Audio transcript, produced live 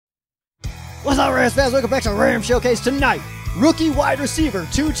What's up, Rams fans? Welcome back to Ram Showcase. Tonight, rookie wide receiver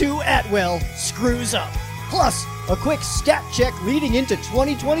Tutu Atwell screws up. Plus, a quick stat check leading into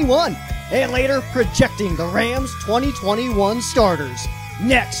 2021. And later, projecting the Rams' 2021 starters.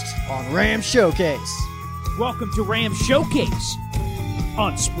 Next on Ram Showcase. Welcome to Ram Showcase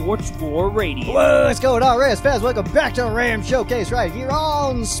on Sports War Radio. What's going on, Rams fans? Welcome back to Ram Showcase right here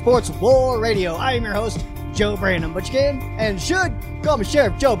on Sports War Radio. I am your host, Joe Brandon, but you can and should call me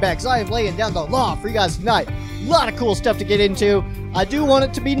Sheriff Joe back, because I am laying down the law for you guys tonight. A lot of cool stuff to get into. I do want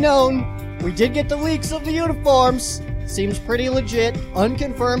it to be known, we did get the leaks of the uniforms. Seems pretty legit,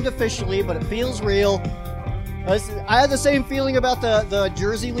 unconfirmed officially, but it feels real. I had the same feeling about the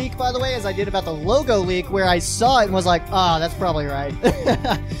jersey leak, by the way, as I did about the logo leak, where I saw it and was like, that's probably right.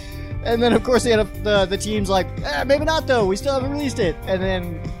 And then, of course, the team's like, maybe not, though. We still haven't released it. And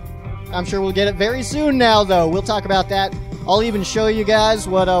then I'm sure we'll get it very soon now, though. We'll talk about that. I'll even show you guys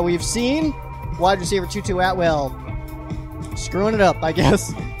what we've seen. Wide receiver Tutu Atwell screwing it up, I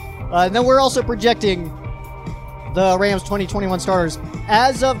guess. And then we're also projecting the Rams 2021 starters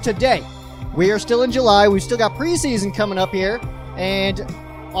as of today. We are still in July. We've still got preseason coming up here. And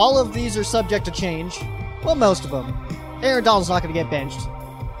all of these are subject to change. Well, most of them. Aaron Donald's not going to get benched.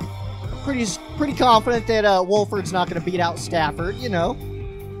 Pretty confident that Wolford's not going to beat out Stafford, you know.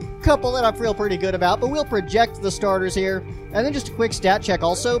 Couple that I feel pretty good about, but we'll project the starters here. And then just a quick stat check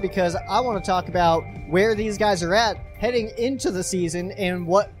also, because I want to talk about where these guys are at heading into the season and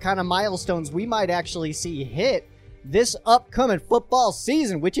what kind of milestones we might actually see hit this upcoming football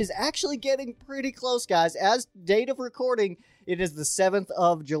season, which is actually getting pretty close, guys. As date of recording, it is the 7th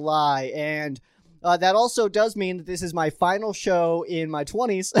of July, and that also does mean that this is my final show in my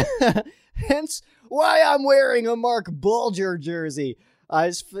 20s, hence why I'm wearing a Mark Bulger jersey.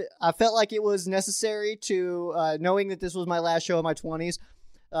 I felt like it was necessary to, knowing that this was my last show in my 20s,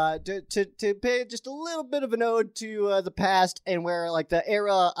 to pay just a little bit of an ode to the past and where, like, the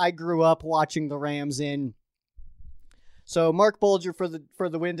era I grew up watching the Rams in. So Mark Bulger for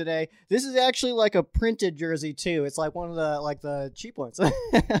the win today. This is actually like a printed jersey too. It's like one of the cheap ones,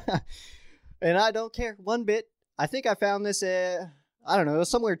 and I don't care one bit. I think I found this I don't know, it was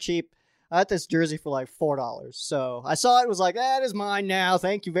somewhere cheap. I got this jersey for like $4. So I saw it, was like, that is mine now.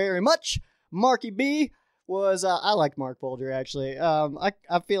 Thank you very much. Marky B was, I like Mark Bulger, actually. I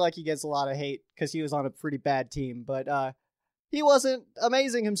feel like he gets a lot of hate because he was on a pretty bad team. But he wasn't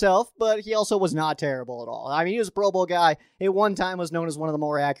amazing himself, but he also was not terrible at all. I mean, he was a Pro Bowl guy. At one time was known as one of the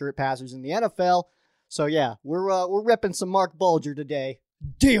more accurate passers in the NFL. So yeah, we're repping some Mark Bulger today.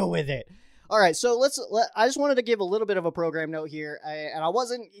 Deal with it. All right, so I just wanted to give a little bit of a program note here, and I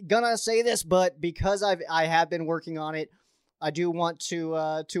wasn't gonna say this, but because I have been working on it, I do want to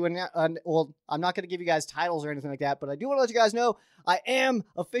well, I'm not gonna give you guys titles or anything like that, but I do want to let you guys know I am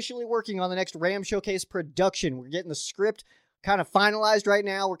officially working on the next Ram Showcase production. We're getting the script kind of finalized right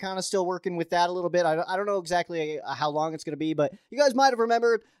now. We're kind of still working with that a little bit. I don't know exactly how long it's gonna be, but you guys might have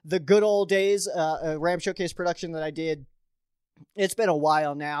remembered the good old days Ram Showcase production that I did. It's been a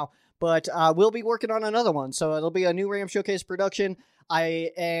while now. But we'll be working on another one, so it'll be a new Ram Showcase production.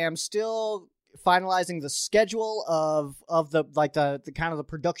 I am still finalizing the schedule of the kind of the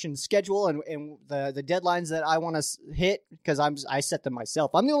production schedule and the deadlines that I want to hit, because I set them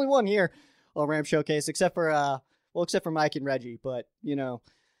myself. I'm the only one here on Ram Showcase, except for Mike and Reggie. But you know,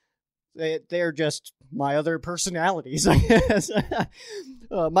 they're just my other personalities, I guess.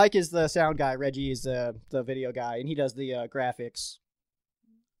 Mike is the sound guy, Reggie is the video guy, and he does the graphics,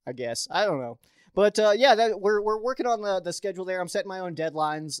 I guess. I don't know. But yeah, we're working on the schedule there. I'm setting my own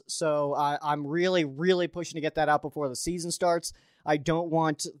deadlines, so I'm really, really pushing to get that out before the season starts. I don't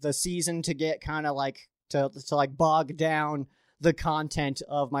want the season to get kind of like to bog down the content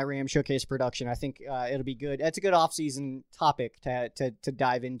of my Ram Showcase production. I think it'll be good. It's a good off-season topic to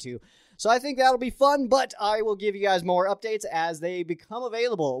dive into. So I think that'll be fun, but I will give you guys more updates as they become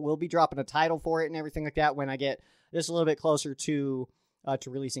available. We'll be dropping a title for it and everything like that when I get just a little bit closer to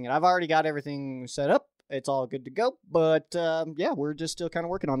releasing it. I've already got everything set up. It's all good to go. But yeah, we're just still kind of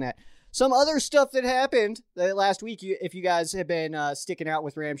working on that. Some other stuff that happened last week, if you guys have been sticking out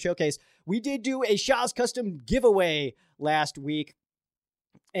with Ram Showcase, we did do a Shaw's Custom giveaway last week.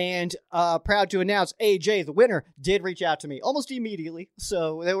 And proud to announce AJ, the winner, did reach out to me almost immediately.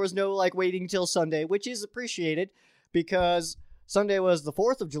 So there was no waiting till Sunday, which is appreciated because Sunday was the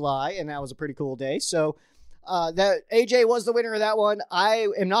 4th of July and that was a pretty cool day. So that AJ was the winner of that one. I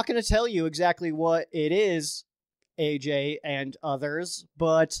am not going to tell you exactly what it is, AJ and others,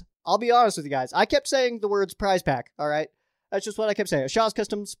 but I'll be honest with you guys. I kept saying the words prize pack. All right. That's just what I kept saying. Shaw's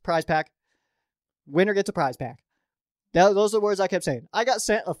Customs prize pack. Winner gets a prize pack. Those are the words I kept saying. I got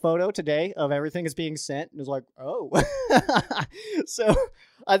sent a photo today of everything that's being sent, and it was like, oh. So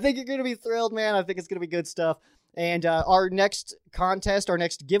I think you're going to be thrilled, man. I think it's going to be good stuff. And our next contest, our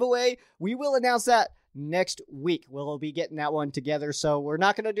next giveaway, we will announce that next week. We'll be getting that one together. So we're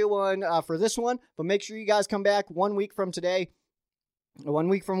not going to do one for this one, but make sure you guys come back 1 week from today. 1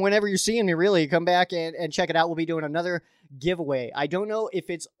 week from whenever you're seeing me, really, come back and check it out. We'll be doing another giveaway. I don't know if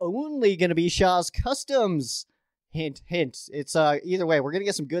it's only going to be Shaw's Customs. Hint, hint. It's either way, we're going to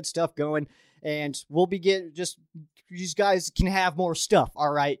get some good stuff going, and we'll be these guys can have more stuff,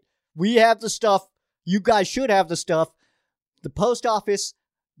 all right? We have the stuff. You guys should have the stuff. The post office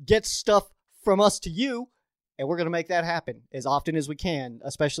gets stuff from us to you, and we're going to make that happen as often as we can,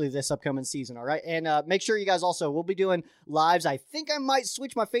 especially this upcoming season, all right? And make sure you guys also, we'll be doing lives. I think I might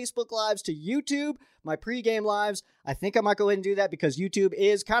switch my Facebook lives to YouTube, my pregame lives. I think I might go ahead and do that because YouTube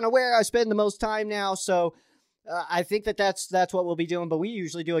is kind of where I spend the most time now, so I think that's what we'll be doing, but we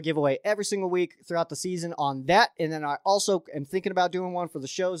usually do a giveaway every single week throughout the season on that, and then I also am thinking about doing one for the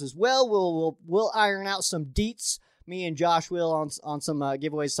shows as well. We'll iron out some deets, me and Josh will, on some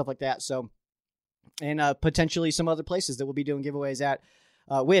giveaways, stuff like that, so, and potentially some other places that we'll be doing giveaways at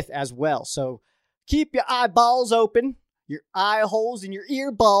with as well, so keep your eyeballs open, your eye holes and your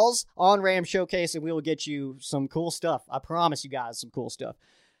ear balls on Ram Showcase, and we will get you some cool stuff. I promise you guys some cool stuff.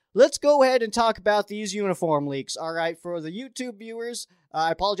 Let's go ahead and talk about these uniform leaks. All right, for the YouTube viewers, I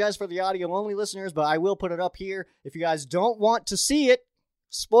apologize for the audio-only listeners, but I will put it up here. If you guys don't want to see it,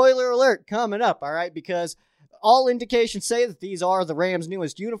 spoiler alert coming up, all right, because all indications say that these are the Rams'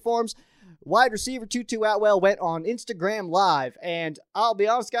 newest uniforms. Wide receiver Tutu Atwell went on Instagram Live, and I'll be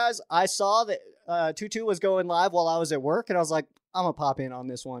honest, guys, I saw that Tutu was going live while I was at work, and I was like, I'm going to pop in on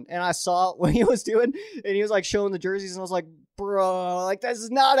this one. And I saw what he was doing, and he was like showing the jerseys, and I was like, bro, like this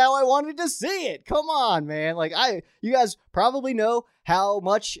is not how I wanted to see it. Come on, man. Like you guys probably know how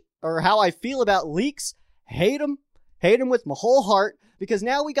much or how I feel about leaks. Hate them with my whole heart, because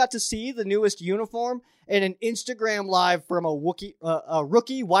now we got to see the newest uniform in an Instagram Live from a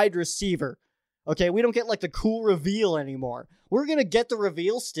rookie wide receiver. Okay, we don't get like the cool reveal anymore. We're going to get the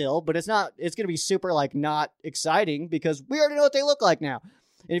reveal still, but it's going to be super like not exciting because we already know what they look like now.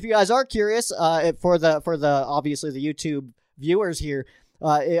 And if you guys are curious, for the obviously the YouTube viewers here,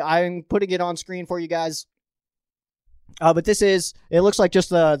 I'm putting it on screen for you guys. But it looks like just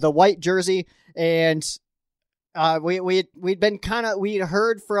the white jersey, and we'd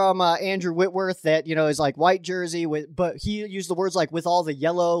heard from Andrew Whitworth that, you know, is like white jersey but he used the words like with all the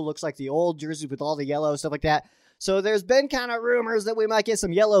yellow, looks like the old jersey with all the yellow, stuff like that. So there's been kind of rumors that we might get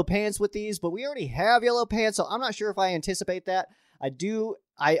some yellow pants with these, but we already have yellow pants, so I'm not sure if I anticipate that. I do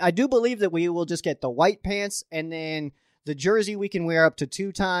believe that we will just get the white pants, and then the jersey we can wear up to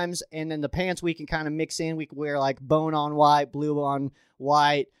 2 times, and then the pants we can kind of mix in. We can wear like bone on white, blue on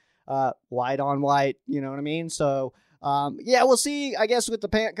white, white on white, you know what I mean? So, yeah, we'll see, I guess, with the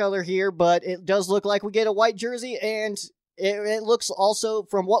pant color here, but it does look like we get a white jersey, and it looks also,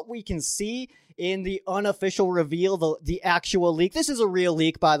 from what we can see in the unofficial reveal, the actual leak. This is a real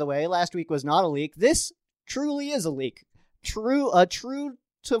leak, by the way. Last week was not a leak. This truly is a leak. A true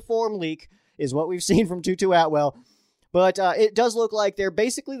to form leak is what we've seen from Tutu Atwell. But it does look like they're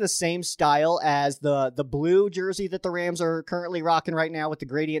basically the same style as the blue jersey that the Rams are currently rocking right now with the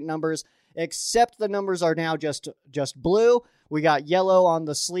gradient numbers, except the numbers are now just blue. We got yellow on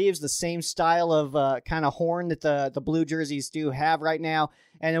the sleeves, the same style of kind of horn that the blue jerseys do have right now.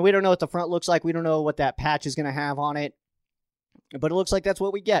 And then we don't know what the front looks like. We don't know what that patch is going to have on it. But it looks like that's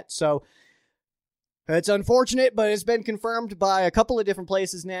what we get. So it's unfortunate, but it's been confirmed by a couple of different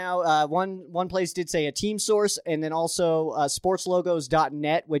places now. One place did say a team source, and then also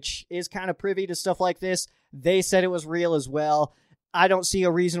sportslogos.net, which is kind of privy to stuff like this. They said it was real as well. I don't see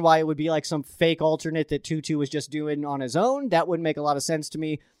a reason why it would be like some fake alternate that Tutu was just doing on his own. That wouldn't make a lot of sense to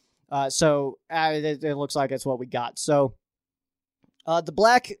me. So it looks like that's what we got. So the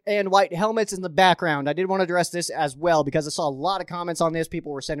black and white helmets in the background, I did want to address this as well because I saw a lot of comments on this.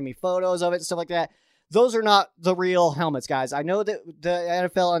 People were sending me photos of it and stuff like that. Those are not the real helmets, guys. I know that the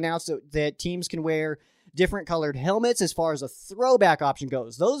NFL announced that teams can wear different colored helmets as far as a throwback option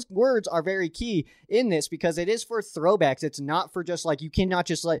goes. Those words are very key in this because it is for throwbacks. It's not for just like, you cannot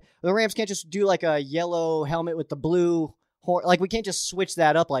just like, the Rams can't just do like a yellow helmet with the blue horn. Like, we can't just switch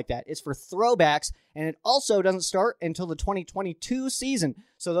that up like that. It's for throwbacks, and it also doesn't start until the 2022 season.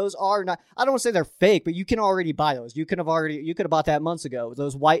 So those are not, I don't want to say they're fake, but you can already buy those. You could have bought that months ago.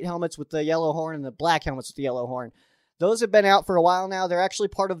 Those white helmets with the yellow horn and the black helmets with the yellow horn. Those have been out for a while now. They're actually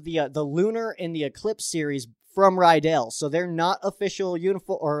part of the Lunar and the Eclipse series from Rydell. So they're not official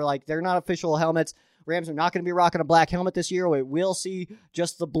uniform, or like they're not official helmets. Rams are not going to be rocking a black helmet this year. We will see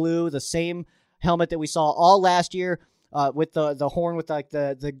just the blue, the same helmet that we saw all last year, with the horn with like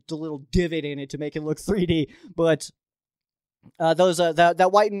the little divot in it to make it look 3D. But that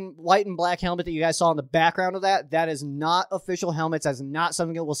white and black helmet that you guys saw in the background of that is not official helmets. That's not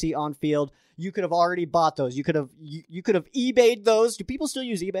something that we'll see on field. You could have already bought those. You could have eBayed those. Do people still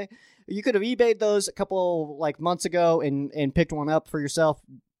use eBay? You could have eBayed those a couple like months ago and picked one up for yourself.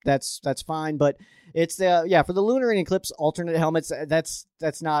 That's fine. But it's for the lunar and eclipse alternate helmets. That's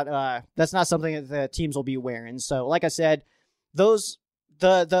not something that the teams will be wearing. So like I said, those.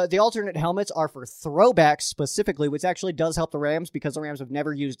 The alternate helmets are for throwbacks specifically, which actually does help the Rams because the Rams have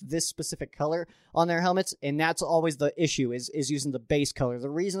never used this specific color on their helmets, and that's always the issue is using the base color. The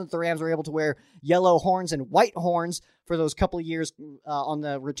reason that the Rams were able to wear yellow horns and white horns for those couple of years on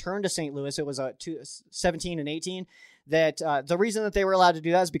the return to St. Louis, it was 17 and 18, that the reason that they were allowed to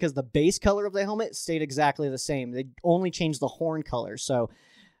do that is because the base color of the helmet stayed exactly the same. They only changed the horn color, so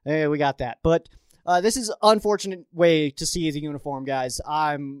we got that. But this is an unfortunate way to see the uniform, guys.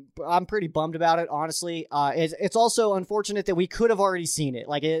 I'm pretty bummed about it, honestly. It's also unfortunate that we could have already seen it.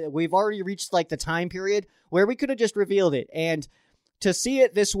 Like we've already reached like the time period where we could have just revealed it, and to see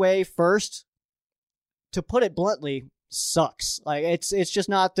it this way first, to put it bluntly, sucks. Like it's just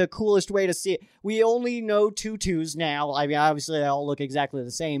not the coolest way to see it. We only know tutus now. I mean, obviously they all look exactly the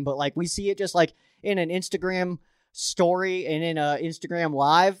same, but like we see it just like in an Instagram story and in a Instagram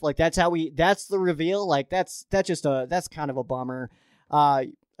live, like that's the reveal. Like that's kind of a bummer.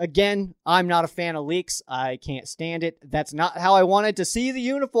 Again, I'm not a fan of leaks. I can't stand it. That's not how I wanted to see the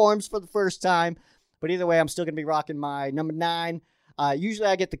uniforms for the first time. But either way, I'm still gonna be rocking my number 9. Usually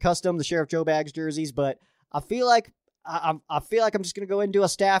I get the Sheriff Joe Bags jerseys, but I feel like I'm just gonna go and do a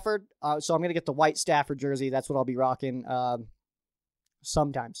Stafford. So I'm gonna get the white Stafford jersey. That's what I'll be rocking.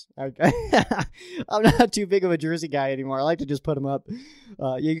 Sometimes. I'm not too big of a jersey guy anymore. I like to just put them up.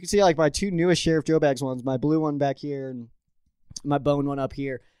 You can see like my 2 newest Sheriff Joe Bags ones, my blue one back here and my bone one up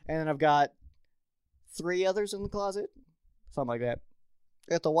here. And then I've got 3 others in the closet. Something like that.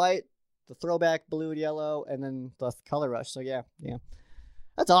 I got the white, the throwback blue and yellow, and then the color rush. So yeah.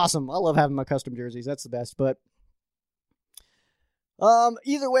 That's awesome. I love having my custom jerseys. That's the best. But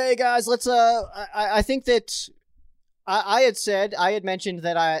either way, guys, let's I think that I had mentioned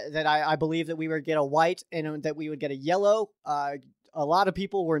that I believe that we would get a white and that we would get a yellow. A lot of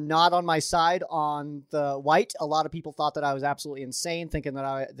people were not on my side on the white. A lot of people thought that I was absolutely insane, thinking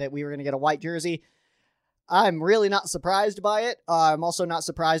that we were going to get a white jersey. I'm really not surprised by it. I'm also not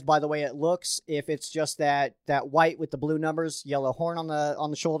surprised by the way it looks. If it's just that white with the blue numbers, yellow horn on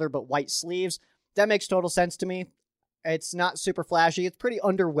the shoulder, but white sleeves, that makes total sense to me. It's not super flashy. It's pretty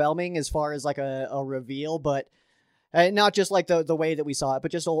underwhelming as far as like a reveal, but. Not just like the way that we saw it, but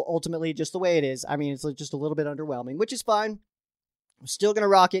just ultimately just the way it is. I mean, it's just a little bit underwhelming, which is fine. I'm still going to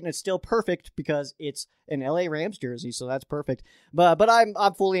rock it, and it's still perfect because it's an LA Rams jersey, so that's perfect. But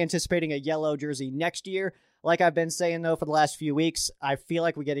I'm fully anticipating a yellow jersey next year. Like I've been saying, though, for the last few weeks, I feel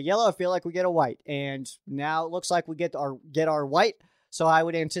like we get a yellow, I feel like we get a white. And now it looks like we get our white, so I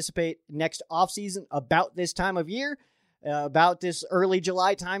would anticipate next offseason about this time of year, about this early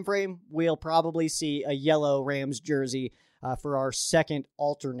July timeframe, we'll probably see a yellow Rams jersey for our second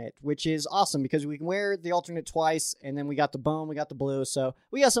alternate, which is awesome because we can wear the alternate twice, and then we got the bone, we got the blue, so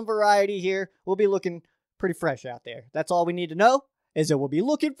we got some variety here. We'll be looking pretty fresh out there. That's all we need to know, is that we'll be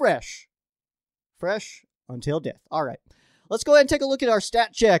looking fresh. Fresh until death. All right, let's go ahead and take a look at our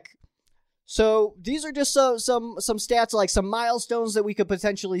stat check. So these are just some stats, like some milestones that we could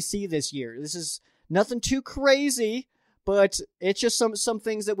potentially see this year. This is nothing too crazy, but it's just some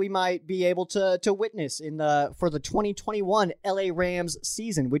things that we might be able to witness for the 2021 LA Rams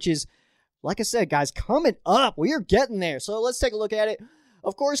season, which is, like I said, guys, coming up. We are getting there. So let's take a look at it.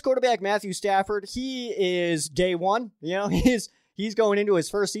 Of course, quarterback Matthew Stafford, he is day one. You know, he's going into his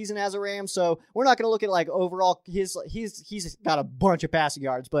first season as a Ram, so we're not going to look at like overall he's got a bunch of passing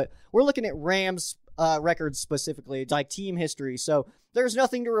yards, but we're looking at Rams records specifically, like team history. So there's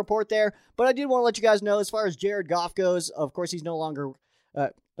nothing to report there, but I did want to let you guys know as far as Jared Goff goes. Of course, he's no longer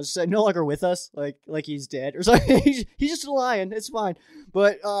with us, like he's dead or something. he's just a lion. It's fine.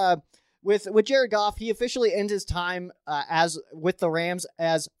 But with Jared Goff, he officially ends his time as with the Rams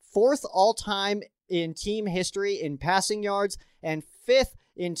as 4th all time in team history in passing yards and 5th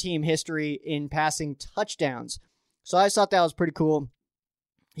in team history in passing touchdowns. So I thought that was pretty cool.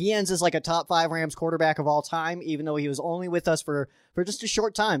 He ends as like a top 5 Rams quarterback of all time, even though he was only with us for just a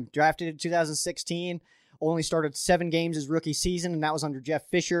short time. Drafted in 2016, only started 7 games his rookie season, and that was under Jeff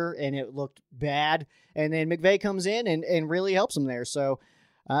Fisher, and it looked bad. And then McVay comes in and really helps him there. So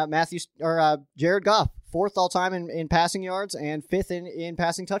Jared Goff, 4th all-time in passing yards and 5th in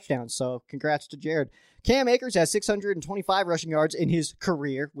passing touchdowns. So congrats to Jared. Cam Akers has 625 rushing yards in his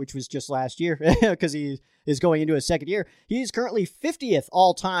career, which was just last year because he is going into his second year. He's currently 50th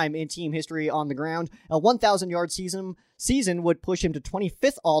all-time in team history on the ground. A 1,000-yard season would push him to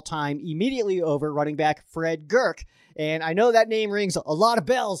 25th all-time, immediately over running back Fred Gurk. And I know that name rings a lot of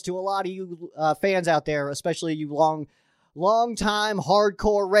bells to a lot of you fans out there, especially you long-time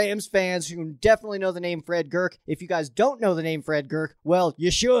hardcore Rams fans who definitely know the name Fred Gurk. If you guys don't know the name Fred Gurk, well,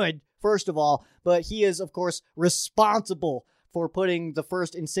 you should, first of all. But he is, of course, responsible for putting the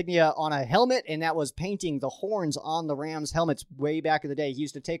first insignia on a helmet, and that was painting the horns on the Rams helmets way back in the day. He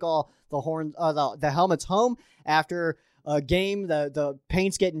used to take all the helmets home after a game, the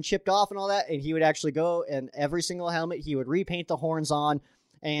paint's getting chipped off and all that, and he would actually go and every single helmet he would repaint the horns on.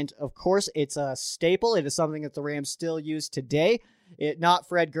 And of course, it's a staple. It is something that the Rams still use today. Not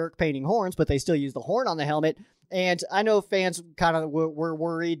Fred Gurk painting horns, but they still use the horn on the helmet. And I know fans kind of were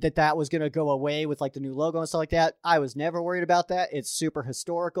worried that was going to go away with like the new logo and stuff like that. I was never worried about that. It's super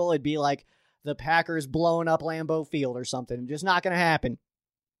historical. It'd be like the Packers blowing up Lambeau Field or something. Just not going to happen.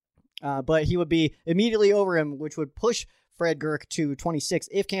 But he would be immediately over him, which would push Fred Gurk to 26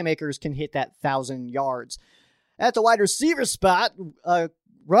 if Cam Akers can hit that 1,000 yards. At the wide receiver spot,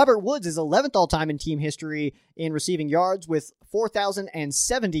 Robert Woods is 11th all-time in team history in receiving yards with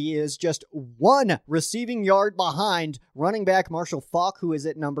 4,070, is just 1 receiving yard behind running back Marshall Faulk, who is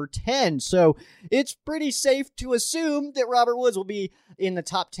at number 10. So it's pretty safe to assume that Robert Woods will be in the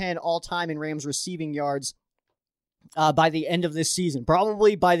top 10 all-time in Rams receiving yards by the end of this season,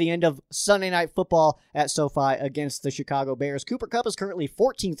 probably by the end of Sunday Night Football at SoFi against the Chicago Bears. Cooper Kupp is currently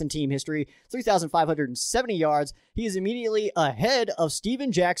 14th in team history, 3,570 yards. He is immediately ahead of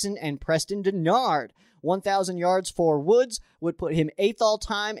Steven Jackson and Preston Denard. 1,000 yards for Woods would put him 8th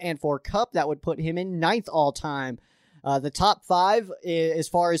all-time, and for Kupp, that would put him in 9th all-time. The top 5, as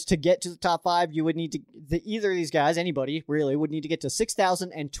far as to get to the top 5, you would need to, either of these guys, anybody really, would need to get to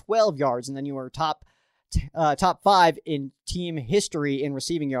 6,012 yards, and then you are top 5 in team history in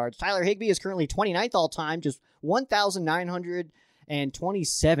receiving yards. Tyler Higbee is currently 29th all-time, just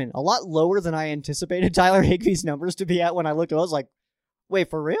 1,927. A lot lower than I anticipated Tyler Higbee's numbers to be at when I looked at it. I was like, wait,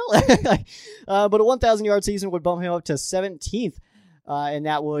 for real? But a 1,000-yard season would bump him up to 17th, and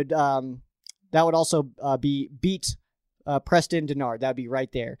that would also beat Preston Denard. That would be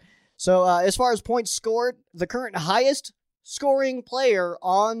right there. So as far as points scored, the current highest scoring player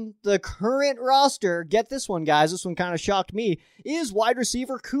on the current roster, get this one, guys, this one kind of shocked me, is wide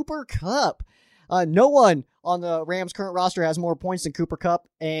receiver Cooper Kupp. No one on the Rams' current roster has more points than Cooper Kupp,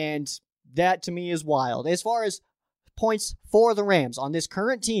 and that to me is wild. As far as points for the Rams, on this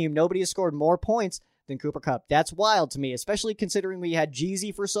current team, nobody has scored more points than Cooper Kupp. That's wild to me, especially considering we had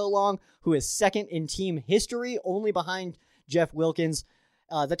Jeezy for so long, who is 2nd in team history, only behind Jeff Wilkins.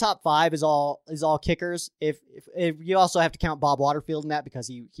 The top 5 is all kickers. If you also have to count Bob Waterfield in that because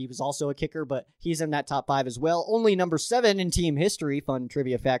he was also a kicker, but he's in that top 5 as well. Only number 7 in team history. Fun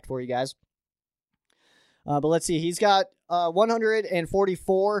trivia fact for you guys. But let's see. He's got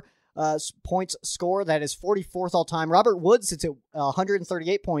 144 points scored. That is 44th all time. Robert Woods sits at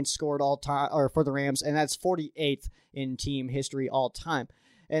 138 points scored all time, or for the Rams, and that's 48th in team history all time.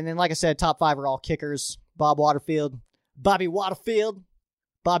 And then, like I said, top 5 are all kickers. Bobby Waterfield.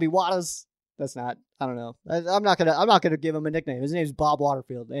 Bobby Wattas. That's not, I don't know. I'm not gonna give him a nickname. His name is Bob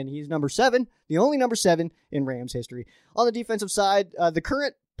Waterfield, and he's number 7, the only number 7 in Rams history. On the defensive side, the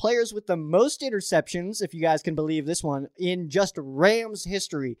current players with the most interceptions, if you guys can believe this one, in just Rams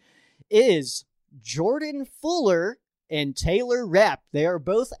history is Jordan Fuller and Taylor Rapp. They are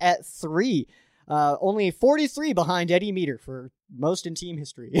both at 3. Only 43 behind Eddie Meter for most in team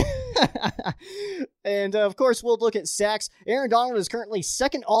history. And, of course, we'll look at sacks. Aaron Donald is currently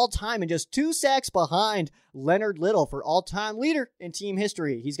 2nd all-time and just 2 sacks behind Leonard Little for all-time leader in team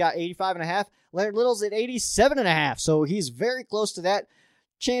history. He's got 85.5. Leonard Little's at 87.5, so he's very close to that.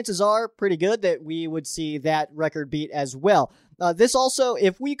 Chances are pretty good that we would see that record beat as well. This also,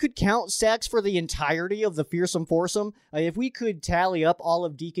 if we could count sacks for the entirety of the Fearsome Foursome, if we could tally up all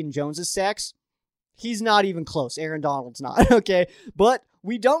of Deacon Jones's sacks, he's not even close. Aaron Donald's not, okay? But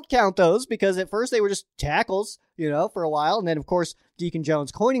we don't count those because at first they were just tackles, for a while. And then, of course, Deacon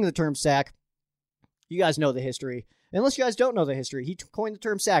Jones coining the term sack. You guys know the history. Unless you guys don't know the history, he coined the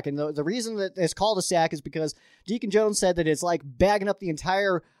term sack. And the reason that it's called a sack is because Deacon Jones said that it's like bagging up the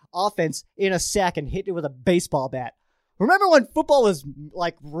entire offense in a sack and hitting it with a baseball bat. Remember when football was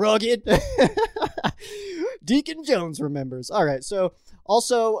like rugged? Deacon Jones remembers. All right, so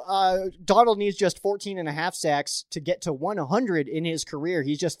Also, Donald needs just 14.5 sacks to get to 100 in his career.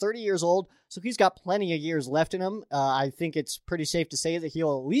 He's just 30 years old, so he's got plenty of years left in him. I think it's pretty safe to say that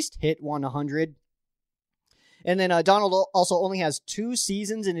he'll at least hit 100. And then Donald also only has 2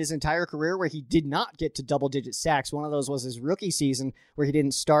 seasons in his entire career where he did not get to double-digit sacks. One of those was his rookie season where he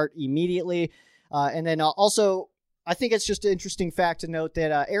didn't start immediately. And then also, I think it's just an interesting fact to note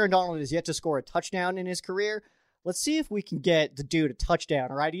that Aaron Donald has yet to score a touchdown in his career. Let's see if we can get the dude a touchdown,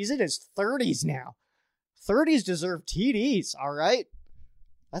 all right? He's in his 30s now. 30s deserve TDs, all right?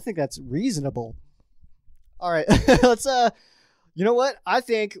 I think that's reasonable. All right, let's, you know what? I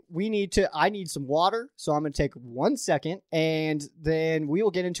think I need some water, so I'm going to take 1 second, and then we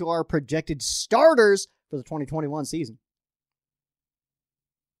will get into our projected starters for the 2021 season.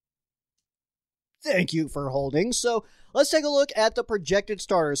 Thank you for holding. So let's take a look at the projected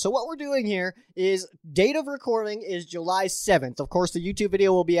starters. So what we're doing here is date of recording is July 7th. Of course, the YouTube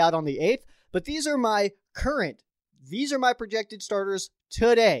video will be out on the 8th, but these are my projected starters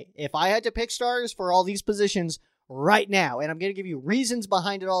today. If I had to pick starters for all these positions right now, and I'm going to give you reasons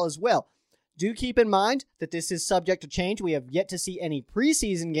behind it all as well. Do keep in mind that this is subject to change. We have yet to see any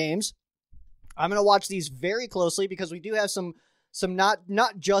preseason games. I'm going to watch these very closely because we do have some not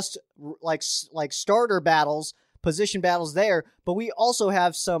just like starter battles, position battles there, but we also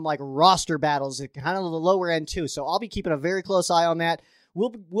have some like roster battles at kind of the lower end too. So I'll be keeping a very close eye on that.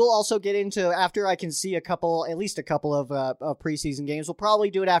 We'll also get into, after I can see at least a couple of preseason games. We'll probably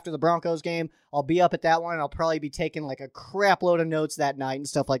do it after the Broncos game. I'll be up at that one. I'll probably be taking like a crap load of notes that night and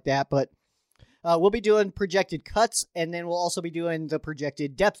stuff like that. But we'll be doing projected cuts, and then we'll also be doing the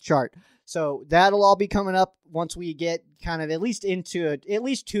projected depth chart. So that'll all be coming up once we get kind of at least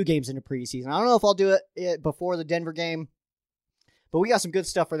 2 games into preseason. I don't know if I'll do it before the Denver game, but we got some good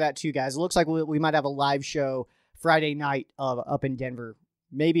stuff for that too, guys. It looks like we might have a live show Friday night up in Denver,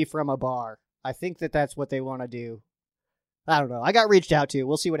 maybe from a bar. I think that's what they want to do. I don't know. I got reached out to.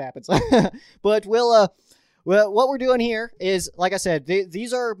 We'll see what happens. But well, what we're doing here is, like I said,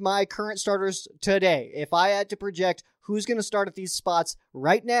 these are my current starters today. If I had to project who's going to start at these spots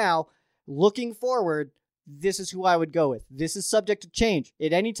right now, looking forward, this is who I would go with. This is subject to change.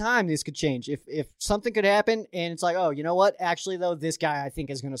 At any time, this could change. If something could happen and it's like, oh, you know what? Actually, though, this guy I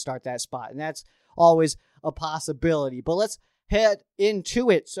think is going to start that spot. And that's always a possibility. But let's head into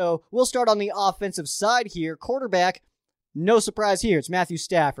it. So we'll start on the offensive side here. Quarterback, no surprise here. It's Matthew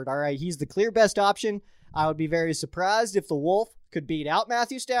Stafford. All right, he's the clear best option. I would be very surprised if the Wolf could beat out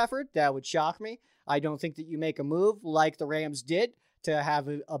Matthew Stafford. That would shock me. I don't think that you make a move like the Rams did to have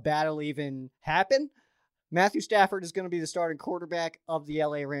a battle even happen. Matthew Stafford is going to be the starting quarterback of the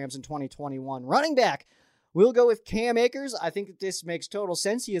LA Rams in 2021. Running back, we'll go with Cam Akers. I think that this makes total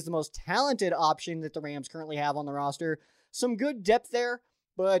sense. He is the most talented option that the Rams currently have on the roster. Some good depth there,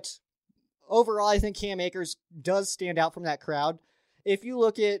 but overall, I think Cam Akers does stand out from that crowd. If you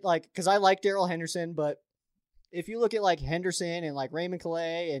look at, because I like Darrell Henderson, but if you look at, Henderson and, Raymond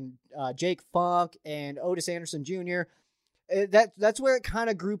Calais and Jake Funk and Otis Anderson Jr., that's where it kind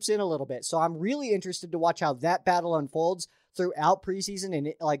of groups in a little bit. So I'm really interested to watch how that battle unfolds throughout preseason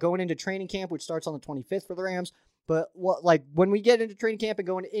and, going into training camp, which starts on the 25th for the Rams. But when we get into training camp and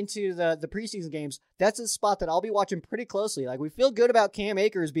going into the preseason games, that's a spot that I'll be watching pretty closely. We feel good about Cam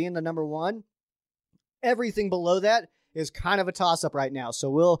Akers being the number one. Everything below that is kind of a toss-up right now. So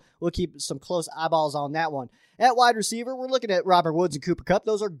we'll keep some close eyeballs on that one. At wide receiver, we're looking at Robert Woods and Cooper Kupp.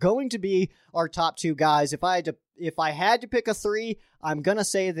 Those are going to be our top 2 guys. If I had to pick a 3, I'm going to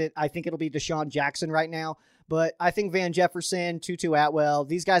say that I think it'll be Deshaun Jackson right now. But I think Van Jefferson, Tutu Atwell,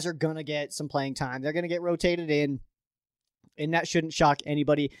 these guys are going to get some playing time. They're going to get rotated in, and that shouldn't shock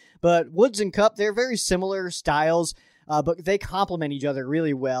anybody. But Woods and Kupp, they're very similar styles, but they complement each other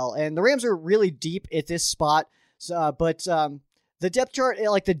really well. And the Rams are really deep at this spot. But the depth chart,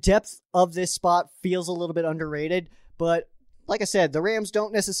 the depth of this spot feels a little bit underrated. But like I said, the Rams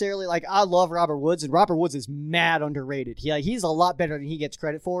don't necessarily, I love Robert Woods, and Robert Woods is mad underrated. He's a lot better than he gets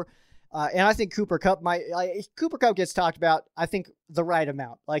credit for. And I think Cooper Kupp Cooper Kupp gets talked about, I think, the right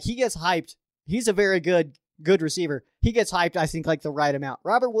amount. He gets hyped. He's a very good receiver. He gets hyped, I think, the right amount.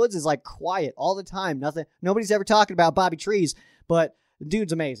 Robert Woods is quiet all the time. Nobody's ever talking about Bobby Trees, but the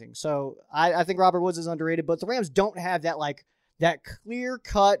dude's amazing. So I think Robert Woods is underrated, but the Rams don't have that that clear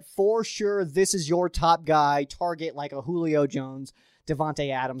cut for sure. This is your top guy target, like a Julio Jones,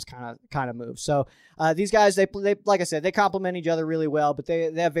 Devontae Adams kind of move. So these guys, they like I said, they complement each other really well, but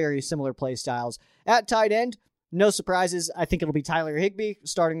they have very similar play styles. At tight end, no surprises. I think it'll be Tyler Higbee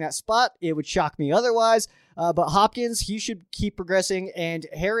starting that spot. It would shock me otherwise. But Hopkins, he should keep progressing. And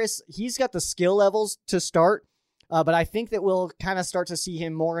Harris, he's got the skill levels to start. But I think that we'll kind of start to see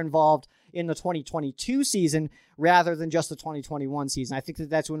him more involved in the 2022 season rather than just the 2021 season. I think that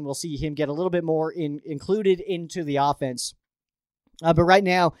that's when we'll see him get a little bit more included into the offense. But right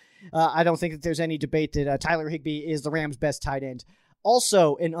now, I don't think that there's any debate that Tyler Higbee is the Rams' best tight end.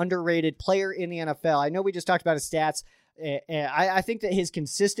 Also, an underrated player in the NFL. I know we just talked about his stats. I think that his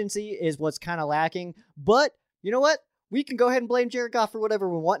consistency is what's kind of lacking. But you know what? We can go ahead and blame Jared Goff for whatever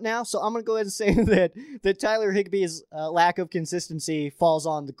we want now. So I'm going to go ahead and say that Tyler Higbee's lack of consistency falls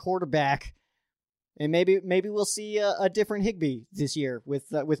on the quarterback. And maybe we'll see a different Higbee this year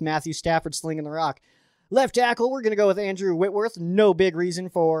with Matthew Stafford slinging the rock. Left tackle, we're going to go with Andrew Whitworth. No reason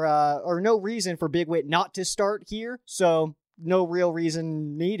for Big Whit not to start here. So no real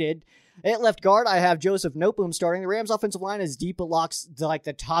reason needed. At left guard, I have Joseph Noteboom starting. The Rams' offensive line is deep. It locks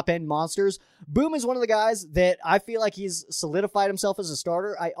the top-end monsters. Boom is one of the guys that I feel like he's solidified himself as a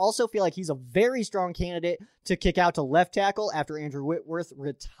starter. I also feel like he's a very strong candidate to kick out to left tackle after Andrew Whitworth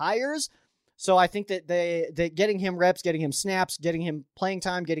retires. So I think that getting him reps, getting him snaps, getting him playing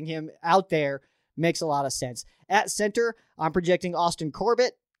time, getting him out there makes a lot of sense. At center, I'm projecting Austin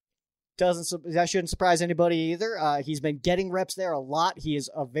Corbett. That shouldn't surprise anybody either. He's been getting reps there a lot. He is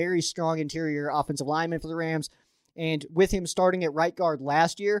a very strong interior offensive lineman for the Rams. And with him starting at right guard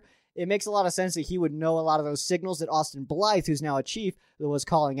last year, it makes a lot of sense that he would know a lot of those signals that Austin Blythe, who's now a Chief, was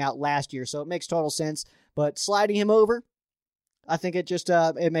calling out last year. So it makes total sense. But sliding him over, I think it just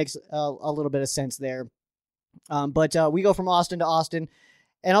it makes a little bit of sense there. But we go from Austin to Austin.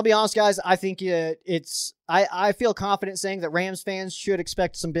 And I'll be honest, guys, I think I feel confident saying that Rams fans should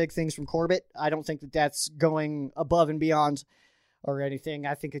expect some big things from Corbett. I don't think that that's going above and beyond or anything.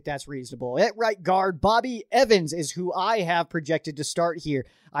 I think that that's reasonable. At right guard, Bobby Evans is who I have projected to start here.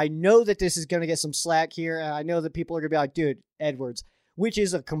 I know that this is going to get some slack here. And I know that people are going to be like, dude, Edwards, which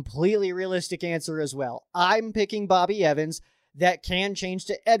is a completely realistic answer as well. I'm picking Bobby Evans. That can change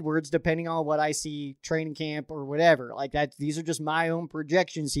to Edwards depending on what I see training camp or whatever. Like that, these are just my own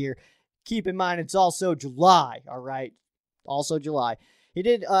projections here. Keep in mind, it's also July. All right. Also July.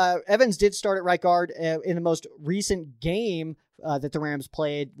 Evans did start at right guard in the most recent game that the Rams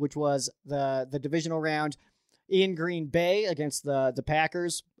played, which was the divisional round in Green Bay against the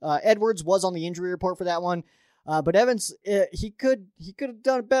Packers. Edwards was on the injury report for that one. But Evans, he could have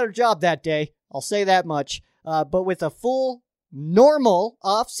done a better job that day. I'll say that much. But with a full normal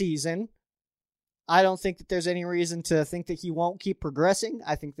offseason, I don't think that there's any reason to think that he won't keep progressing.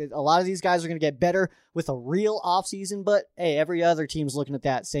 I think that a lot of these guys are going to get better with a real offseason, but hey, every other team's looking at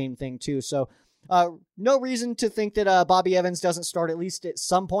that same thing too. So no reason to think that Bobby Evans doesn't start at least at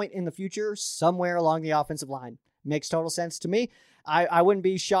some point in the future, somewhere along the offensive line. Makes total sense to me. I wouldn't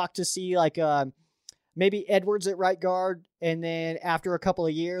be shocked to see maybe Edwards at right guard, and then after a couple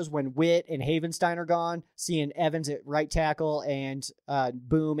of years when Witt and Havenstein are gone, seeing Evans at right tackle and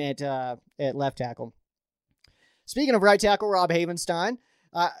Boom at left tackle. Speaking of right tackle, Rob Havenstein,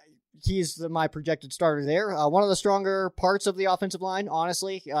 he's my projected starter there. One of the stronger parts of the offensive line,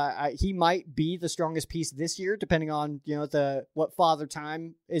 honestly. He might be the strongest piece this year, depending on what Father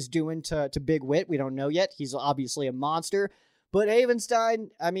Time is doing to Big Witt. We don't know yet. He's obviously a monster. But Havenstein,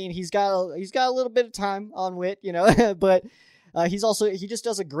 I mean, he's got a little bit of time on Witt, but he just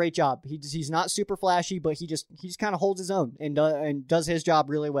does a great job. He's not super flashy, but he just kind of holds his own and does his job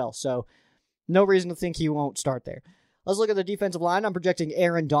really well. So no reason to think he won't start there. Let's look at the defensive line. I'm projecting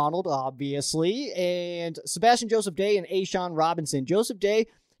Aaron Donald, obviously, and Sebastian Joseph Day and A'Shawn Robinson. Joseph Day,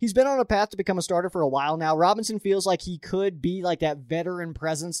 he's been on a path to become a starter for a while now. Robinson feels like he could be like that veteran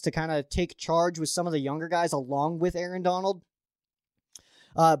presence to kind of take charge with some of the younger guys along with Aaron Donald.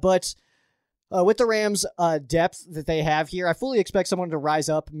 But with the Rams' depth that they have here, I fully expect someone to rise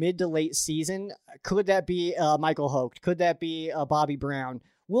up mid to late season. Could that be Michael Hoke? Could that be Bobby Brown?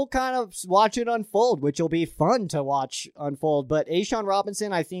 We'll kind of watch it unfold, which will be fun to watch unfold. But A'Shawn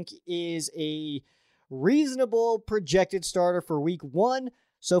Robinson, I think, is a reasonable projected starter for Week 1,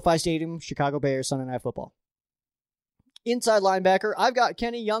 SoFi Stadium, Chicago Bears, Sunday Night Football. Inside linebacker, I've got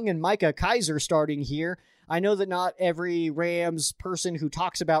Kenny Young and Micah Kiser starting here. I know that not every Rams person who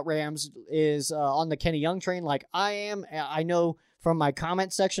talks about Rams is on the Kenny Young train like I am. I know from my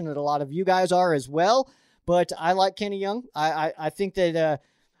comment section that a lot of you guys are as well, but I like Kenny Young. I think that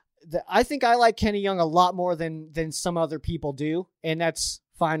I think I like Kenny Young a lot more than some other people do, and that's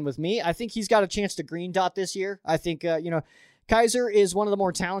fine with me. I think he's got a chance to green dot this year. I think Kiser is one of the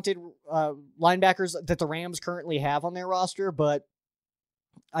more talented linebackers that the Rams currently have on their roster, but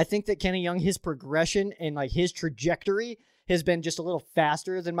I think that Kenny Young, his progression and his trajectory has been just a little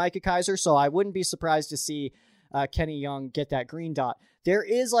faster than Micah Kiser, so I wouldn't be surprised to see Kenny Young get that green dot. There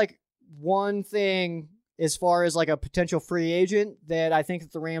is one thing as far as like a potential free agent that I think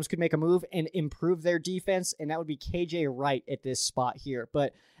that the Rams could make a move and improve their defense, and that would be KJ Wright at this spot here.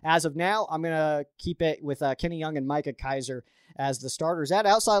 But as of now, I'm going to keep it with Kenny Young and Micah Kiser as the starters. At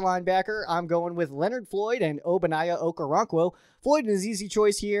outside linebacker, I'm going with Leonard Floyd and Ogbonnia Okoronkwo. Floyd is an easy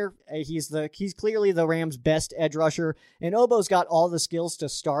choice here. He's clearly the Rams' best edge rusher, and Obo's got all the skills to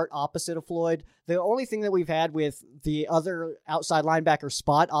start opposite of Floyd. The only thing that we've had with the other outside linebacker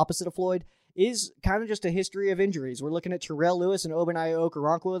spot opposite of Floyd is kind of just a history of injuries. We're looking at Terrell Lewis and Ogbonnia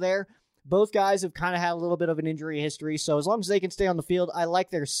Okoronkwo there. Both guys have kind of had a little bit of an injury history, so as long as they can stay on the field, I like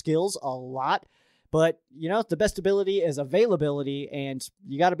their skills a lot. But, the best ability is availability, and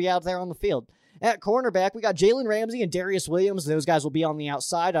you got to be out there on the field. At cornerback, we got Jalen Ramsey and Darius Williams. Those guys will be on the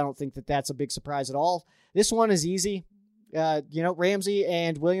outside. I don't think that that's a big surprise at all. This one is easy. Ramsey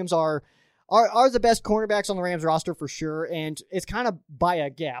and Williams are the best cornerbacks on the Rams roster for sure, and it's kind of by a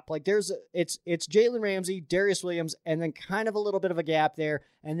gap. Like it's Jalen Ramsey, Darius Williams, and then kind of a little bit of a gap there,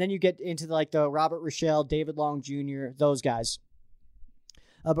 and then you get into the Robert Rochelle, David Long Jr., those guys.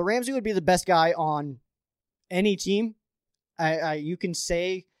 But Ramsey would be the best guy on any team. You can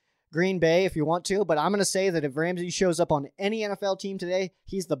say Green Bay if you want to, but I'm going to say that if Ramsey shows up on any NFL team today,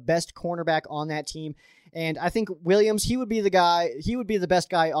 he's the best cornerback on that team. And I think Williams, he would be the best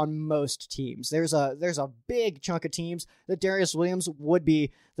guy on most teams. There's a big chunk of teams that Darius Williams would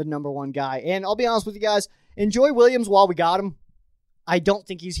be the number one guy. And I'll be honest with you guys, enjoy Williams while we got him. I don't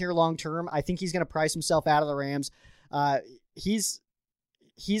think he's here long term. I think he's going to price himself out of the Rams.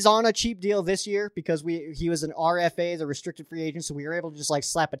 He's on a cheap deal this year because he was an RFA, the restricted free agent, so we were able to just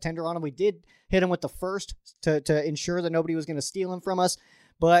slap a tender on him. We did hit him with the first to ensure that nobody was going to steal him from us,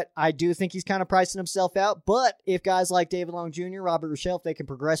 but I do think he's kind of pricing himself out. But if guys like David Long Jr., Robert Rochelle, if they can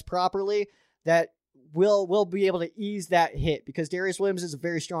progress properly, that we'll be able to ease that hit because Darius Williams is a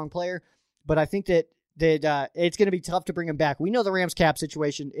very strong player, but I think that it's going to be tough to bring him back. We know the Rams cap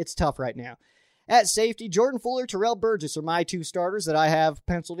situation. It's tough right now. At safety, Jordan Fuller, Terrell Burgess are my two starters that I have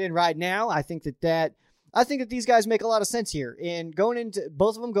penciled in right now. I think that these guys make a lot of sense here. And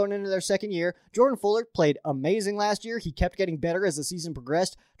both of them going into their second year, Jordan Fuller played amazing last year. He kept getting better as the season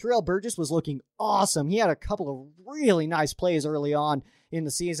progressed. Terrell Burgess was looking awesome. He had a couple of really nice plays early on in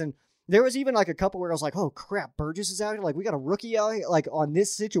the season. There was even a couple where I was like, oh crap, Burgess is out here. We got a rookie out here, on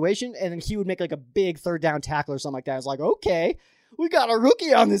this situation. And then he would make a big third down tackle or something like that. I was like, okay, we got a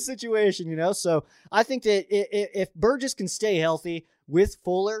rookie on this situation, So I think that if Burgess can stay healthy with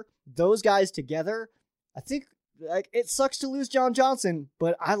Fuller, those guys together, I think it sucks to lose John Johnson,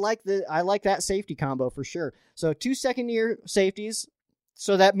 but I like that safety combo for sure. So 2 second-year safeties,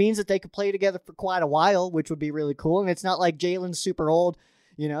 so that means that they could play together for quite a while, which would be really cool. And it's not like Jalen's super old,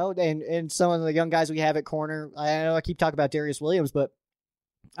 and some of the young guys we have at corner. I know I keep talking about Darius Williams, but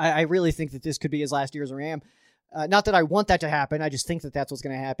I really think that this could be his last year as a Ram. Not that I want that to happen. I just think that that's what's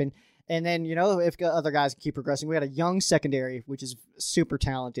going to happen. And then, if other guys keep progressing, we got a young secondary, which is super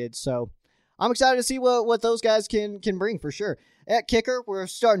talented. So I'm excited to see what those guys can bring for sure. At kicker, we're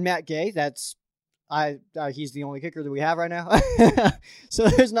starting Matt Gay. He's the only kicker that we have right now. So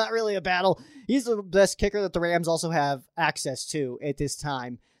there's not really a battle. He's the best kicker that the Rams also have access to at this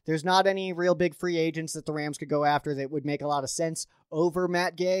time. There's not any real big free agents that the Rams could go after that would make a lot of sense over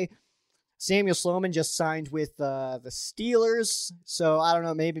Matt Gay. Samuel Sloman just signed with the Steelers, so I don't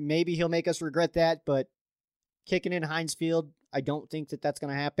know, maybe he'll make us regret that, but kicking in Heinz Field, I don't think that that's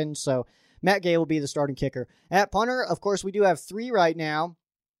going to happen, so Matt Gay will be the starting kicker. At punter, of course, we do have 3 right now.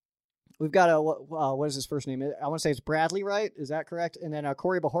 We've got what is his first name? I want to say it's Bradley, right? Is that correct? And then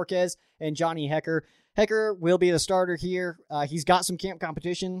Corey Bojorquez and Johnny Hecker. Hecker will be the starter here. He's got some camp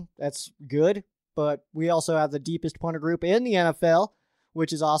competition. That's good, but we also have the deepest punter group in the NFL,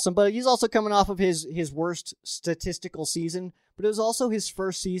 which is awesome. But he's also coming off of his worst statistical season, but it was also his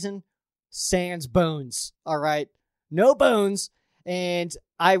first season sans Bones. All right. No Bones. And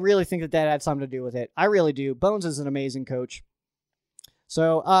I really think that had something to do with it. I really do. Bones is an amazing coach.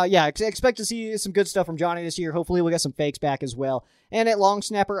 So, expect to see some good stuff from Johnny this year. Hopefully we'll get some fakes back as well. And at long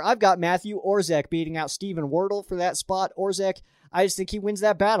snapper, I've got Matthew Orzech beating out Steven Wardle for that spot. Orzech, I just think he wins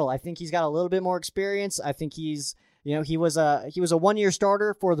that battle. I think he's got a little bit more experience. I think he's... he was a 1-year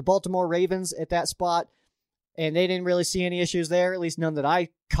starter for the Baltimore Ravens at that spot, and they didn't really see any issues there, at least none that I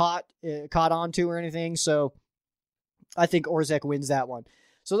caught on to or anything. So I think Orzech wins that one.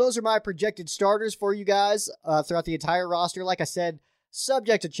 So those are my projected starters for you guys throughout the entire roster. Like I said,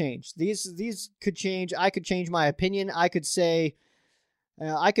 subject to change. These could change. I could change my opinion. I could say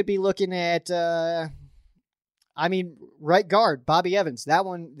I could be looking at right guard Bobby Evans. That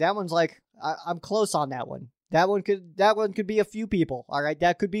one's I'm close on that one. That one could be a few people. All right,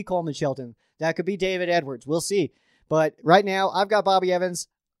 that could be Coleman Shelton. That could be David Edwards. We'll see. But right now, I've got Bobby Evans.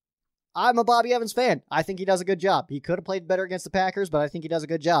 I'm a Bobby Evans fan. I think he does a good job. He could have played better against the Packers, but I think he does a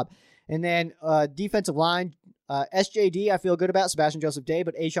good job. And then defensive line, SJD, I feel good about. Sebastian Joseph Day,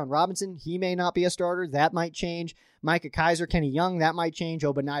 but A'Shawn Robinson, he may not be a starter. That might change. Micah Kaiser, Kenny Young, that might change.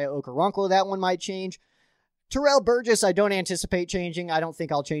 Obaniah Okoronkwo, that one might change. Terrell Burgess, I don't anticipate changing. I don't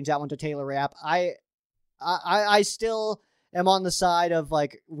think I'll change that one to Taylor Rapp. I still am on the side of,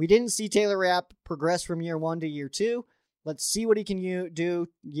 like, we didn't see Taylor Rapp progress from year 1 to year 2. Let's see what he can do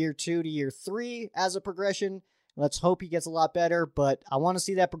year 2 to year 3 as a progression. Let's hope he gets a lot better, but I want to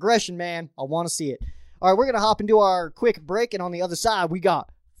see that progression, man. I want to see it. All right, we're going to hop into our quick break, and on the other side, we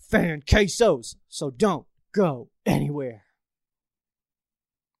got Fan Quesos, so don't go anywhere.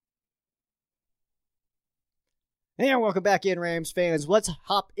 And welcome back in, Rams fans. Let's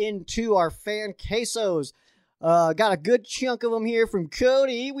hop into our Fan Quesos. Got a good chunk of them here from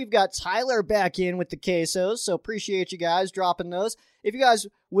Cody. We've got Tyler back in with the quesos, so appreciate you guys dropping those. If you guys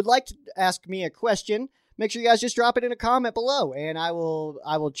would like to ask me a question, make sure you guys just drop it in a comment below, and I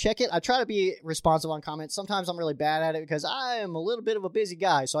will check it. I try to be responsive on comments. Sometimes I'm really bad at it because I am a little bit of a busy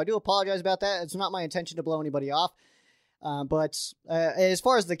guy, so I do apologize about that. It's not my intention to blow anybody off. But as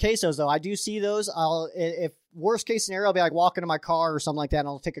far as the quesos, though, I do see those. If worst case scenario, I'll be like walking to my car or something like that, and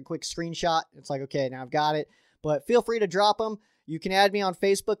I'll take a quick screenshot. It's like, okay, now I've got it. But feel free to drop them. You can add me on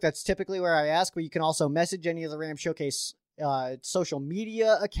Facebook. That's typically where I ask, but you can also message any of the Ram Showcase social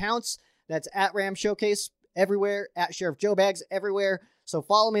media accounts. That's at Ram Showcase everywhere, at Sheriff Joe Bags everywhere. So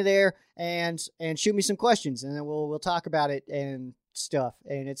follow me there and shoot me some questions, and then we'll talk about it and stuff,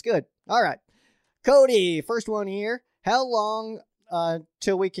 and it's good. All right, Cody, first one here. How long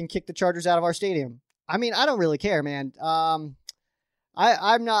till we can kick the Chargers out of our stadium? I mean, I don't really care, man.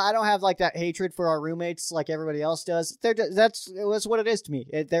 I don't have like that hatred for our roommates like everybody else does. That's what it is to me.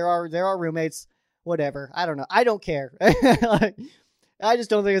 There are roommates, whatever. I don't know. I don't care. Like, I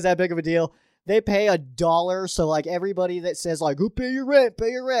just don't think it's that big of a deal. They pay $1, so like everybody that says like, "Who pay your rent? Pay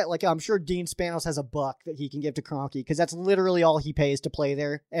your rent." Like I'm sure Dean Spanos has $1 that he can give to Kroenke because that's literally all he pays to play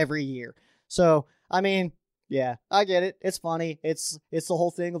there every year. So I mean, yeah, I get it. It's funny. It's the whole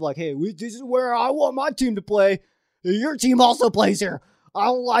thing of like, hey, this is where I want my team to play. Your team also plays here. I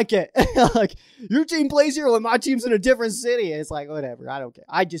don't like it. Like, your team plays here when my team's in a different city. It's like, whatever. I don't care.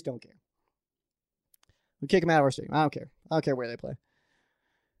 I just don't care. We kick them out of our stadium. I don't care. I don't care where they play.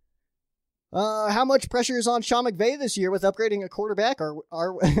 How much pressure is on Sean McVay this year with upgrading a quarterback?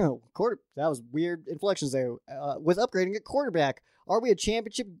 That was weird inflections there. With upgrading a quarterback, are we a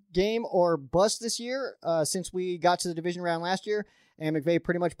championship game or bust this year? Since we got to the division round last year, and McVay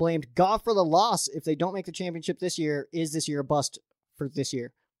pretty much blamed Goff for the loss. If they don't make the championship this year, is this year a bust for this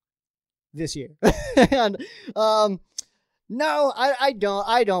year? This year. And no,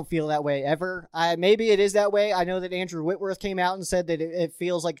 I don't feel that way ever. Maybe it is that way. I know that Andrew Whitworth came out and said that it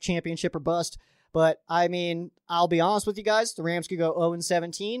feels like championship or bust. But I mean, I'll be honest with you guys. The Rams could go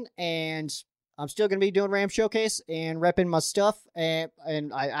 0-17, and I'm still going to be doing Rams Showcase and repping my stuff. And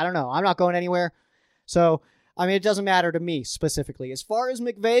I don't know. I'm not going anywhere. So, I mean, it doesn't matter to me specifically. As far as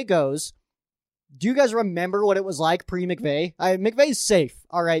McVay goes, do you guys remember what it was like pre-McVay? McVay's safe,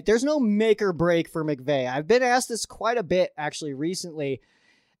 all right? There's no make or break for McVay. I've been asked this quite a bit, actually, recently,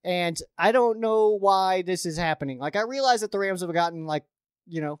 and I don't know why this is happening. Like, I realize that the Rams have gotten, like,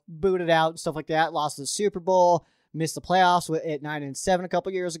 booted out and stuff like that, lost the Super Bowl, missed the playoffs at 9-7 a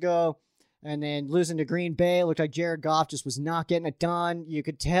couple years ago, and then losing to Green Bay. Looked like Jared Goff just was not getting it done. You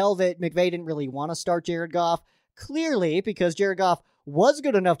could tell that McVay didn't really want to start Jared Goff, clearly, because Jared Goff was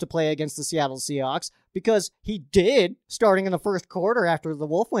good enough to play against the Seattle Seahawks, because he did, starting in the first quarter after the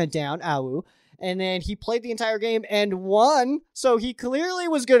Wolf went down, and then he played the entire game and won, so he clearly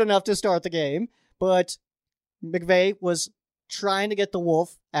was good enough to start the game, but McVay was trying to get the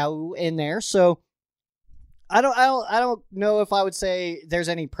Wolf in there, so I don't know if I would say there's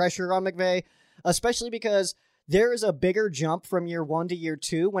any pressure on McVay, especially because there is a bigger jump from year 1 to year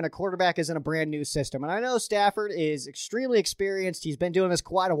 2 when a quarterback is in a brand new system. And I know Stafford is extremely experienced. He's been doing this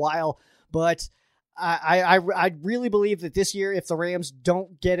quite a while, but I really believe that this year, if the Rams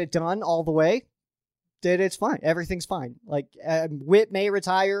don't get it done all the way, that it's fine. Everything's fine. Like, Witt may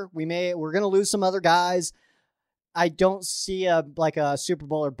retire. We're going to lose some other guys. I don't see a Super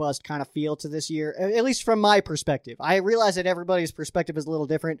Bowl or bust kind of feel to this year, at least from my perspective. I realize that everybody's perspective is a little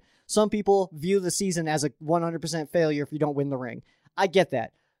different. Some people view the season as a 100% failure if you don't win the ring. I get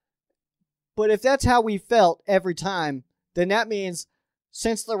that. But if that's how we felt every time, then that means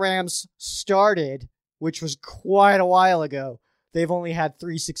since the Rams started, which was quite a while ago, they've only had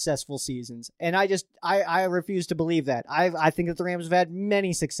 3 successful seasons. And I refuse to believe that. I think that the Rams have had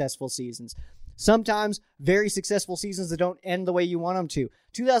many successful seasons. Sometimes very successful seasons that don't end the way you want them to.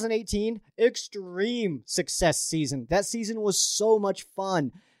 2018, extreme success season. That season was so much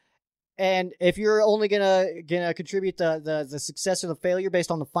fun. And if you're only gonna contribute the success or the failure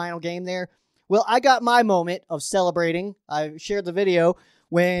based on the final game there, well, I got my moment of celebrating. I shared the video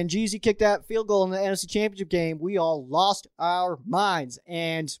when Jeezy kicked that field goal in the NFC Championship game. We all lost our minds.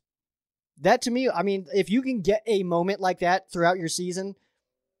 And that to me, I mean, if you can get a moment like that throughout your season,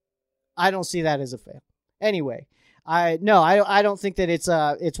 I don't see that as a fail. Anyway, I don't think that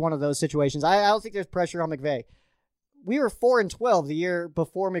it's one of those situations. I don't think there's pressure on McVay. We were 4-12 the year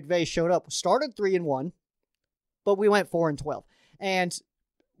before McVay showed up. Started 3-1, but we went 4-12. And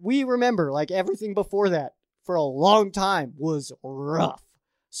we remember, like, everything before that for a long time was rough.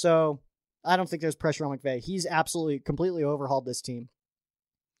 So I don't think there's pressure on McVay. He's absolutely, completely overhauled this team.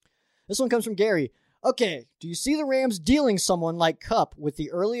 This one comes from Gary. Okay, do you see the Rams dealing someone like Kupp with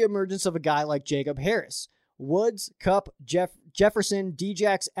the early emergence of a guy like Jacob Harris? Woods, Kupp, Jefferson,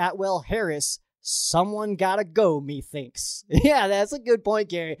 Djax, Atwell, Harris. Someone gotta go, methinks. Yeah, that's a good point,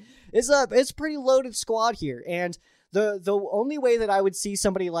 Gary. It's a pretty loaded squad here, and the only way that I would see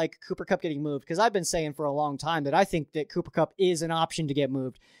somebody like Cooper Kupp getting moved, because I've been saying for a long time that I think that Cooper Kupp is an option to get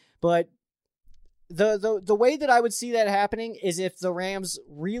moved, but the way that I would see that happening is if the Rams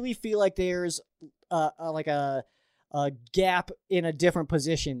really feel like there's a gap in a different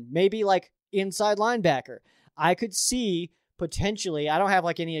position, maybe like inside linebacker. I could see potentially, I don't have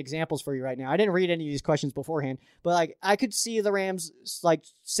like any examples for you right now. I didn't read any of these questions beforehand, but like I could see the Rams like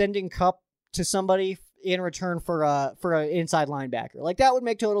sending Kupp to somebody in return for an inside linebacker. Like that would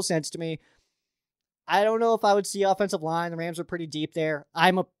make total sense to me. I don't know if I would see offensive line. The Rams are pretty deep there.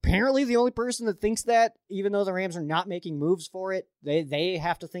 I'm apparently the only person that thinks that, even though the Rams are not making moves for it. They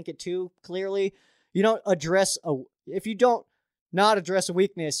have to think it too, clearly. You don't address if you don't not address a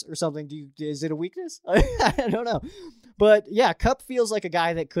weakness or something, is it a weakness? I don't know. But yeah, Kupp feels like a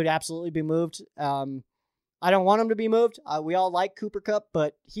guy that could absolutely be moved. I don't want him to be moved. We all like Cooper Kupp,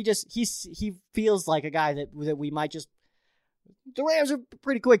 but he feels like a guy that we might just. The Rams are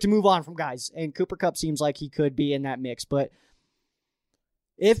pretty quick to move on from guys, and Cooper Kupp seems like he could be in that mix. But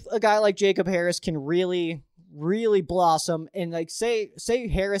if a guy like Jacob Harris can really, really blossom, and like say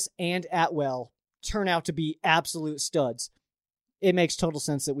Harris and Atwell turn out to be absolute studs, it makes total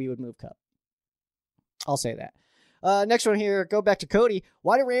sense that we would move Kupp. I'll say that. Next one here, go back to Cody.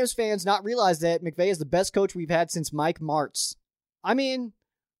 Why do Rams fans not realize that McVay is the best coach we've had since Mike Martz? I mean,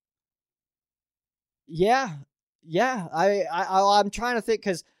 yeah. I'm trying to think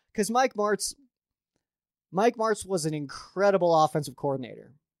because Mike Martz was an incredible offensive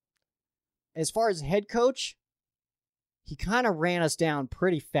coordinator. As far as head coach, he kind of ran us down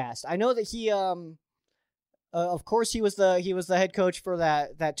pretty fast. I know that he, of course, he was the head coach for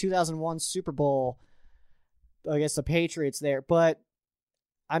that 2001 Super Bowl against the Patriots there, but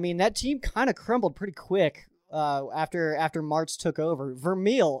I mean that team kind of crumbled pretty quick. After Martz took over.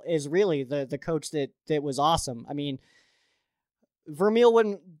 Vermeil is really the coach that was awesome. I mean, Vermeil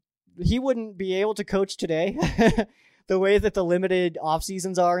wouldn't be able to coach today the way that the limited off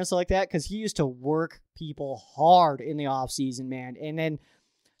seasons are and stuff like that, because he used to work people hard in the off season, man. And then,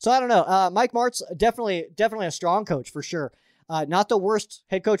 so I don't know. Mike Martz, definitely a strong coach for sure. Not the worst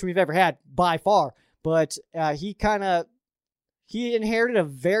head coach we've ever had by far, but he inherited a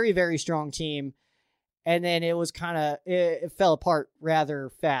very, very strong team. And then it fell apart rather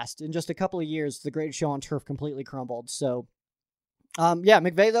fast. In just a couple of years, the greatest show on turf completely crumbled. So,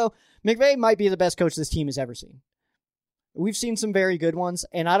 McVay might be the best coach this team has ever seen. We've seen some very good ones,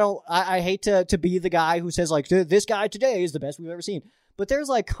 and I hate to be the guy who says like, this guy today is the best we've ever seen. But there's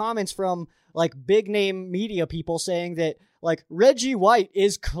like comments from like big name media people saying that like Reggie White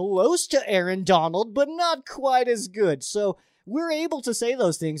is close to Aaron Donald, but not quite as good. So we're able to say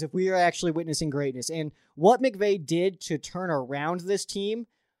those things if we are actually witnessing greatness. And what McVay did to turn around this team,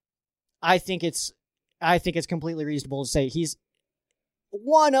 I think it's completely reasonable to say he's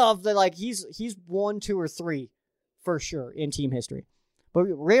one of the, like, he's 1, 2, or 3 for sure in team history. But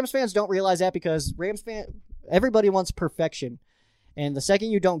Rams fans don't realize that because everybody wants perfection. And the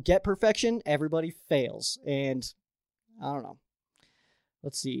second you don't get perfection, everybody fails. And I don't know.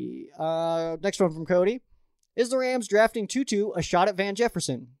 Let's see. Next one from Cody. Is the Rams drafting Tutu a shot at Van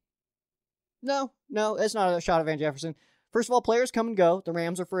Jefferson? No, it's not a shot at Van Jefferson. First of all, players come and go. The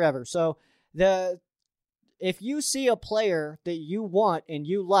Rams are forever. So if you see a player that you want and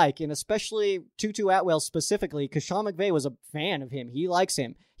you like, and especially Tutu Atwell specifically, because Sean McVay was a fan of him. He likes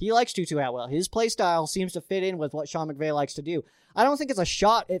him. He likes Tutu Atwell. His play style seems to fit in with what Sean McVay likes to do. I don't think it's a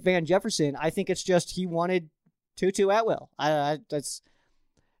shot at Van Jefferson. I think it's just he wanted Tutu Atwell. That's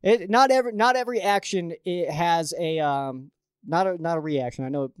it. Not every action it has a not a reaction. I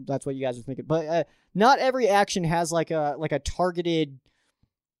know that's what you guys are thinking, but not every action has like a targeted,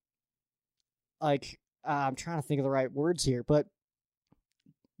 like, I'm trying to think of the right words here, but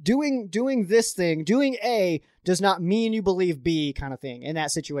doing this thing, doing A does not mean you believe B kind of thing in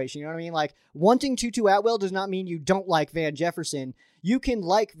that situation. You know what I mean? Like, wanting Tutu Atwell does not mean you don't like Van Jefferson. You can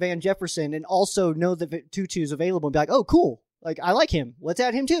like Van Jefferson and also know that Tutu's available and be like, oh, cool. Like, I like him. Let's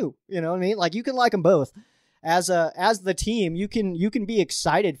add him too. You know what I mean? Like, you can like them both. As the team, you can be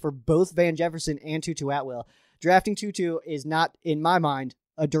excited for both Van Jefferson and Tutu Atwell. Drafting Tutu is not, in my mind,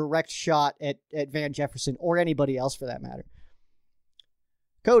 a direct shot at Van Jefferson or anybody else for that matter.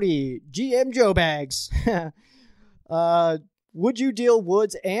 Cody, GM Joe Bags. Would you deal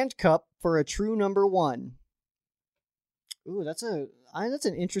Woods and Kupp for a true number one? Ooh, that's an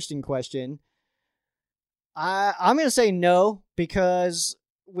interesting question. I'm going to say no, because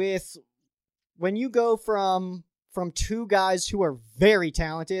when you go from two guys who are very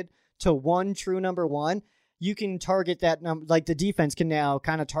talented to one true number one, you can target that number. Like, the defense can now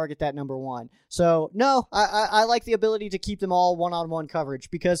kind of target that number one. So no, I like the ability to keep them all one-on-one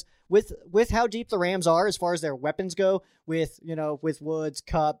coverage, because with how deep the Rams are as far as their weapons go, with Woods,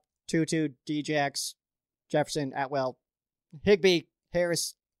 Kupp, Tutu, Djax, Jefferson, Atwell, Higbee,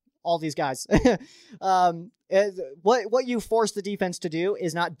 Harris, all these guys. What you force the defense to do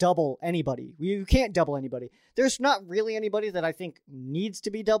is not double anybody. You can't double anybody. There's not really anybody that I think needs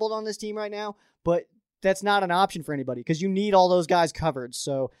to be doubled on this team right now, but that's not an option for anybody because you need all those guys covered.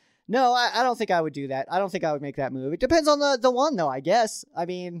 So no, I don't think I would do that. I don't think I would make that move. It depends on the one though, I guess. I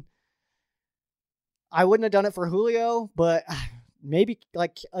mean, I wouldn't have done it for Julio, but maybe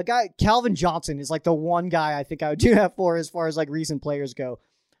like a guy, Calvin Johnson is like the one guy I think I would do that for as far as like recent players go.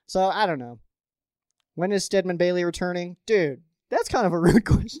 So I don't know. When is Stedman Bailey returning? Dude, that's kind of a rude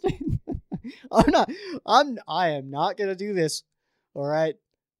question. I am not going to do this. All right.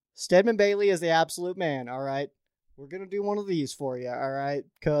 Stedman Bailey is the absolute man. All right. We're going to do one of these for you. All right.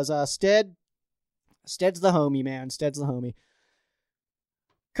 Cause, Stead's the homie, man. Stead's the homie.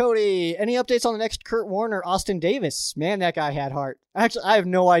 Cody, any updates on the next Kurt Warner, Austin Davis? Man, that guy had heart. Actually, I have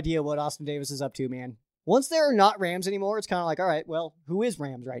no idea what Austin Davis is up to, man. Once they're not Rams anymore, it's kind of like, all right, well, who is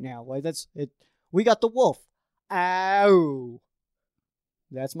Rams right now? Well, that's it. We got the wolf. Ow.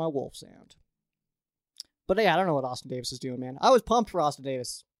 That's my wolf sound. But yeah, I don't know what Austin Davis is doing, man. I was pumped for Austin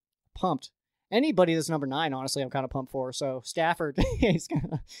Davis. Pumped. Anybody that's number 9, honestly, I'm kind of pumped for. So Stafford, he's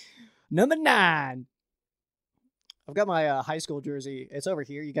kinda number 9. I've got my high school jersey. It's over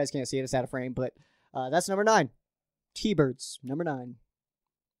here. You guys can't see it. It's out of frame, but that's number 9. T-Birds, number 9.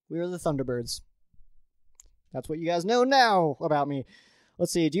 We are the Thunderbirds. That's what you guys know now about me.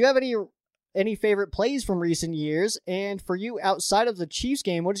 Let's see. Do you have any favorite plays from recent years? And for you, outside of the Chiefs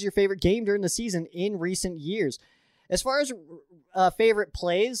game, what is your favorite game during the season in recent years? As far as favorite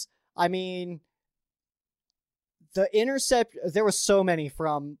plays, I mean, the intercept. There were so many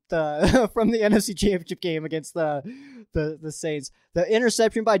from the NFC Championship game against the Saints. The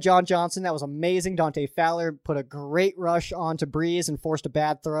interception by John Johnson, that was amazing. Dante Fowler put a great rush onto Breeze and forced a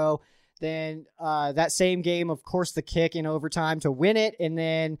bad throw. Then that same game, of course, the kick in overtime to win it. And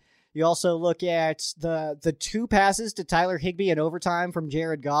then you also look at the 2 passes to Tyler Higbee in overtime from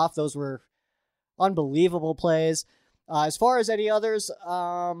Jared Goff. Those were unbelievable plays. As far as any others,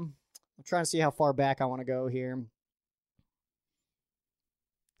 I'm trying to see how far back I want to go here.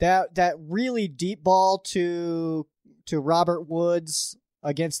 That really deep ball to Robert Woods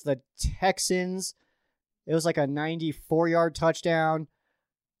against the Texans. It was like a 94-yard touchdown.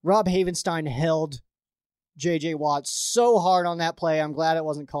 Rob Havenstein held J.J. Watt so hard on that play. I'm glad it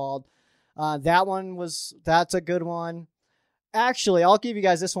wasn't called. That's a good one. Actually, I'll give you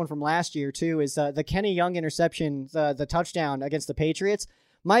guys this one from last year too, is the Kenny Young interception, the touchdown against the Patriots.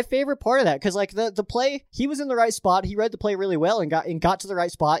 My favorite part of that, because like the play, he was in the right spot. He read the play really well and got to the right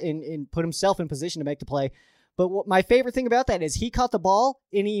spot and put himself in position to make the play. But what my favorite thing about that is he caught the ball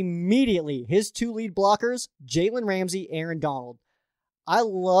and immediately his 2 lead blockers, Jalen Ramsey, Aaron Donald. I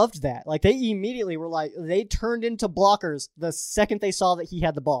loved that. Like, they immediately were like, they turned into blockers the second they saw that he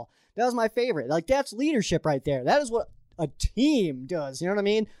had the ball. That was my favorite. Like, that's leadership right there. That is what a team does. You know what I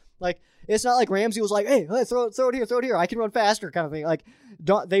mean? Like, it's not like Ramsey was like, hey, throw it here. I can run faster kind of thing. Like,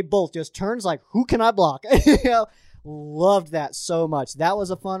 they both just turns like, who can I block? You know, loved that so much. That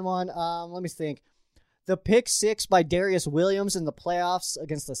was a fun one. Let me think. The pick 6 by Darius Williams in the playoffs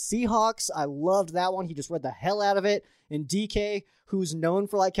against the Seahawks. I loved that one. He just read the hell out of it. And DK, who's known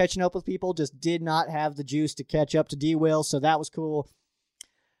for like catching up with people, just did not have the juice to catch up to D-Will, so that was cool.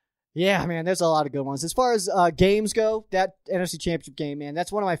 Yeah, man, there's a lot of good ones. As far as games go, that NFC Championship game, man,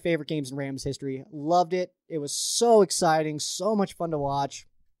 that's one of my favorite games in Rams history. Loved it. It was so exciting, so much fun to watch.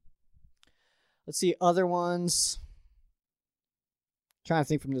 Let's see, other ones. Trying to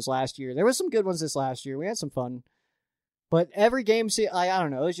think from this last year. There was some good ones this last year. We had some fun. But every game, I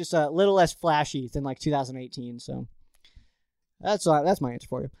don't know, it was just a little less flashy than like 2018, so that's my answer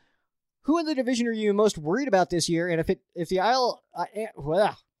for you. Who in the division are you most worried about this year? And if the aisle,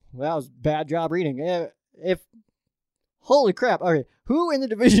 well, that was a bad job reading. Holy crap. Okay. Who in the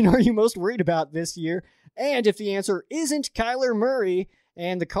division are you most worried about this year? And if the answer isn't Kyler Murray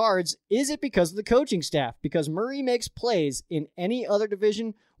and the Cards, is it because of the coaching staff? Because Murray makes plays in any other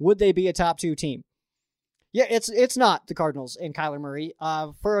division, would they be a top 2 team? Yeah, it's not the Cardinals and Kyler Murray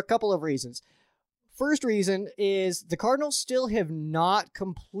for a couple of reasons. First reason is the Cardinals still have not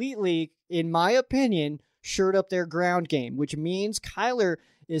completely, in my opinion, shored up their ground game, which means Kyler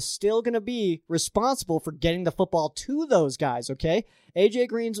is still going to be responsible for getting the football to those guys, okay? AJ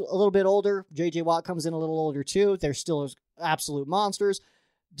Green's a little bit older. JJ Watt comes in a little older too. They're still absolute monsters.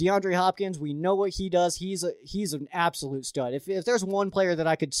 DeAndre Hopkins, we know what he does. He's an absolute stud. If there's one player that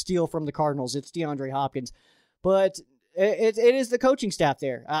I could steal from the Cardinals, it's DeAndre Hopkins. But it is the coaching staff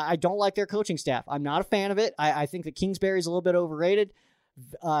there. I don't like their coaching staff. I'm not a fan of it. I think that Kingsbury's a little bit overrated.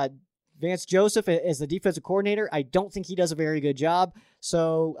 Vance Joseph is the defensive coordinator. I don't think he does a very good job.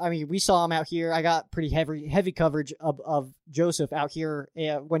 So, I mean, we saw him out here. I got pretty heavy coverage of Joseph out here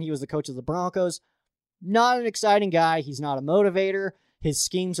when he was the coach of the Broncos. Not an exciting guy. He's not a motivator. His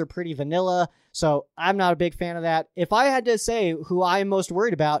schemes are pretty vanilla. So, I'm not a big fan of that. If I had to say who I am most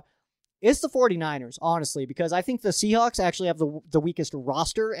worried about, it's the 49ers, honestly, because I think the Seahawks actually have the weakest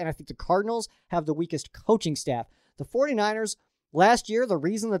roster, and I think the Cardinals have the weakest coaching staff. The 49ers, last year, the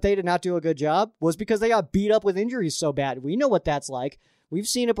reason that they did not do a good job was because they got beat up with injuries so bad. We know what that's like. We've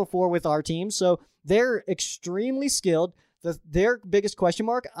seen it before with our team, so they're extremely skilled. Their biggest question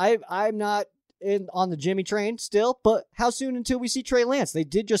mark, I'm not on the Jimmy train still, but how soon until we see Trey Lance? They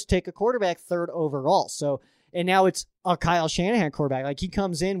did just take a quarterback 3rd overall, and now it's a Kyle Shanahan quarterback. Like, he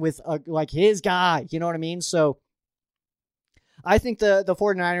comes in with his guy, you know what I mean? So I think the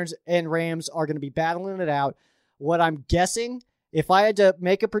 49ers and Rams are going to be battling it out. What I'm guessing, if I had to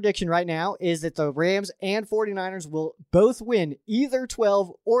make a prediction right now, is that the Rams and 49ers will both win either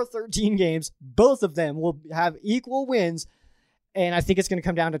 12 or 13 games. Both of them will have equal wins, and I think it's going to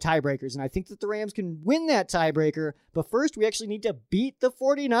come down to tiebreakers. And I think that the Rams can win that tiebreaker, but first we actually need to beat the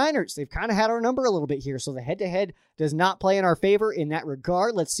 49ers. They've kind of had our number a little bit here, so the head-to-head does not play in our favor in that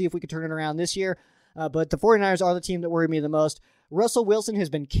regard. Let's see if we can turn it around this year. But the 49ers are the team that worry me the most. Russell Wilson has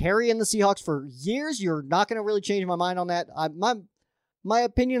been carrying the Seahawks for years. You're not going to really change my mind on that. My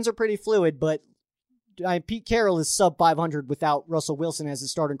opinions are pretty fluid, but Pete Carroll is sub 500 without Russell Wilson as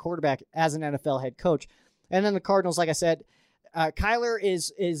his starting quarterback as an NFL head coach. And then the Cardinals, like I said, Kyler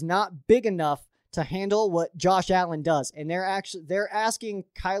is not big enough to handle what Josh Allen does. And they're asking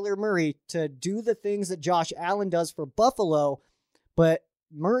Kyler Murray to do the things that Josh Allen does for Buffalo, but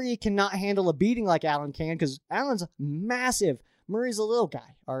Murray cannot handle a beating like Allen can because Allen's massive. Murray's a little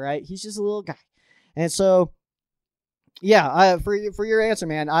guy, all right? He's just a little guy. And so, yeah, for your answer,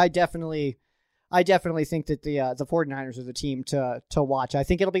 man, I definitely think that the 49ers are the team to watch. I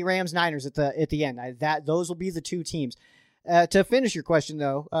think it'll be Rams-Niners at the end. Those will be the two teams. To finish your question,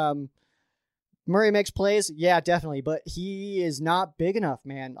 though, Murray makes plays, yeah, definitely, but he is not big enough,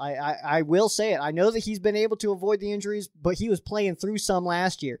 man. I will say it. I know that he's been able to avoid the injuries, but he was playing through some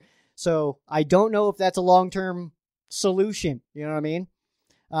last year. So I don't know if that's a long-term solution. You know what I mean?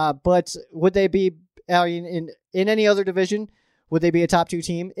 But would they be in any other division? Would they be a top 2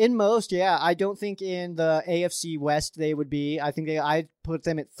 team? In most, yeah. I don't think in the AFC West they would be. I think I'd put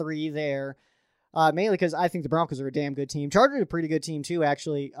them at 3 there. Mainly because I think the Broncos are a damn good team. Chargers are a pretty good team too,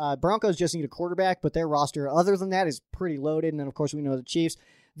 actually. Broncos just need a quarterback, but their roster, other than that, is pretty loaded. And then, of course, we know the Chiefs.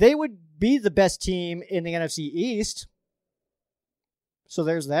 They would be the best team in the NFC East. So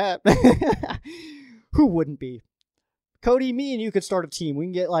there's that. Who wouldn't be? Cody, me and you could start a team. We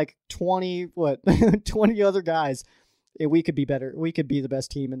can get like 20 other guys, and we could be better. We could be the best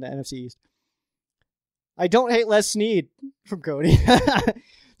team in the NFC East. I don't hate Les Snead from Cody.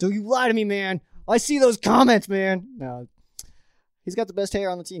 Don't you lie to me, man. I see those comments, man. No, he's got the best hair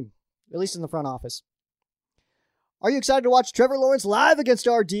on the team, at least in the front office. Are you excited to watch Trevor Lawrence live against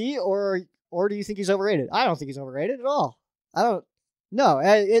RD, or do you think he's overrated? I don't think he's overrated at all. No,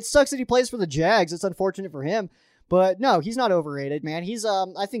 it sucks that he plays for the Jags. It's unfortunate for him. But no, he's not overrated, man. He's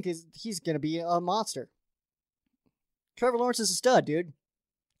I think he's going to be a monster. Trevor Lawrence is a stud, dude.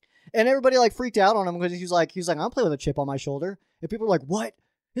 And everybody like freaked out on him because he was like, I'm playing with a chip on my shoulder. And people were like, what?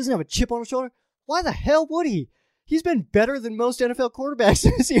 He doesn't have a chip on his shoulder? Why the hell would he? He's been better than most NFL quarterbacks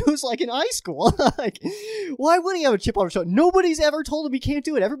since he was like in high school. Like, why would he have a chip on his shoulder? Nobody's ever told him he can't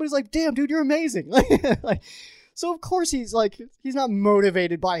do it. Everybody's like, damn, dude, you're amazing. Like, so of course he's not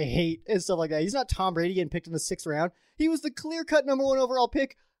motivated by hate and stuff like that. He's not Tom Brady getting picked in the 6th round. He was the clear-cut number 1 overall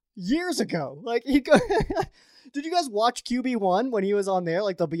pick years ago. Like, did you guys watch QB1 when he was on there,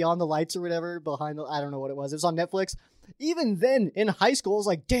 like the Beyond the Lights or whatever, I don't know what it was. It was on Netflix. Even then, in high school, I was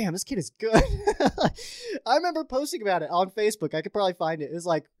like, damn, this kid is good. I remember posting about it on Facebook. I could probably find it. It's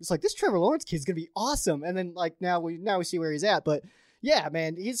like this Trevor Lawrence kid's going to be awesome. And then, like, now we see where he's at. But, yeah,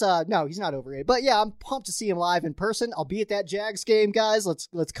 man, he's not overrated. But, yeah, I'm pumped to see him live in person. I'll be at that Jags game, guys.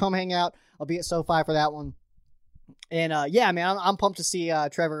 Let's come hang out. I'll be at SoFi for that one. And, yeah, man, I'm pumped to see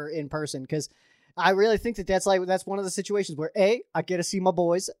Trevor in person because I really think that's one of the situations where I get to see my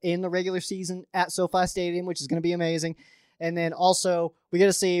boys in the regular season at SoFi Stadium, which is going to be amazing. And then also we get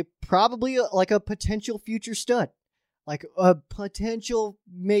to see probably like a potential future stud, like a potential,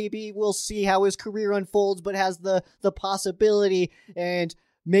 maybe we'll see how his career unfolds, but has the possibility and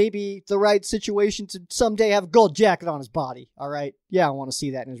maybe the right situation to someday have a gold jacket on his body. All right. Yeah. I want to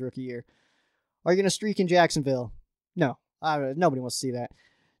see that in his rookie year. Are you going to streak in Jacksonville? No, nobody wants to see that.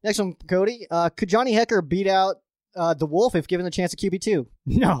 Next one, Cody. Could Johnny Hekker beat out the Wolf if given the chance at QB2?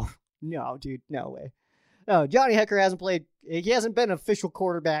 No, dude, no way. No, Johnny Hekker he hasn't been an official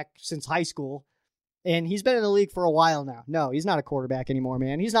quarterback since high school, and he's been in the league for a while now. No, he's not a quarterback anymore,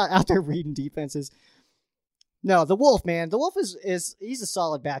 man. He's not out there reading defenses. No, the Wolf, man. The Wolf he's a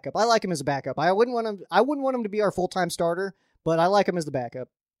solid backup. I like him as a backup. I wouldn't want him to be our full-time starter, but I like him as the backup.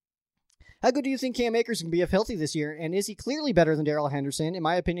 How good do you think Cam Akers can be if healthy this year? And is he clearly better than Darrell Henderson? In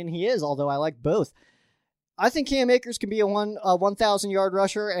my opinion, he is, although I like both. I think Cam Akers can be a 1,000-yard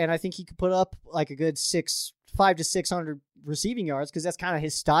rusher, and I think he could put up like a good 500 to 600 receiving yards because that's kind of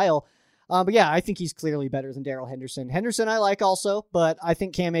his style. But yeah, I think he's clearly better than Darrell Henderson. Henderson I like also, but I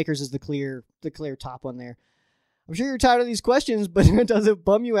think Cam Akers is the clear top one there. I'm sure you're tired of these questions, but does it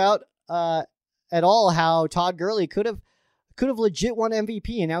bum you out at all how Todd Gurley could have legit won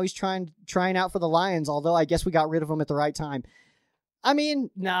MVP, and now he's trying out for the Lions, although I guess we got rid of him at the right time. I mean,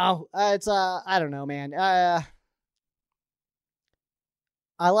 no, it's, I don't know, man. I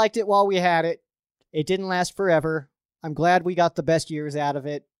liked it while we had it. It didn't last forever. I'm glad we got the best years out of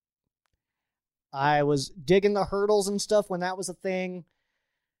it. I was digging the hurdles and stuff when that was a thing.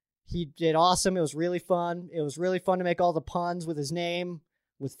 He did awesome. It was really fun. It was really fun to make all the puns with his name,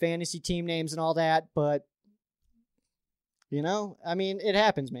 with fantasy team names and all that, but you know, I mean, it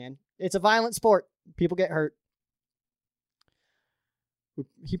happens, man. It's a violent sport. People get hurt.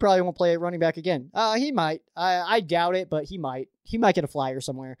 He probably won't play running back again. He might. I doubt it, but he might. He might get a flyer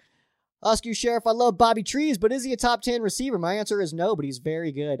somewhere. Ask you, Sheriff, I love Bobby Trees, but is he a top 10 receiver? My answer is no, but he's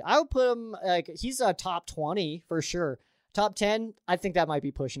very good. I would put him, he's a top 20 for sure. Top 10, I think that might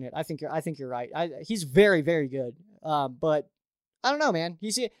be pushing it. I think you're right. He's very, very good. But I don't know, man.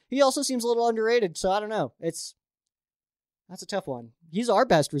 He also seems a little underrated, so I don't know. That's a tough one. He's our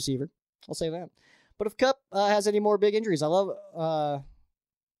best receiver. I'll say that. But if Kupp has any more big injuries, I love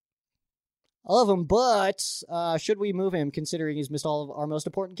him, but should we move him considering he's missed all of our most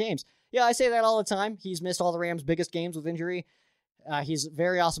important games? Yeah, I say that all the time. He's missed all the Rams' biggest games with injury. He's a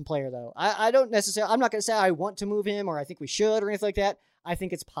very awesome player, though. I'm not going to say I want to move him or I think we should or anything like that. I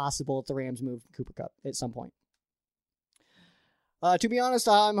think it's possible that the Rams move Cooper Kupp at some point. To be honest,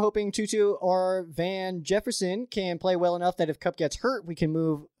 I'm hoping Tutu or Van Jefferson can play well enough that if Kupp gets hurt, we can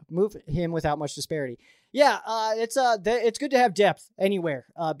move him without much disparity. Yeah, it's good to have depth anywhere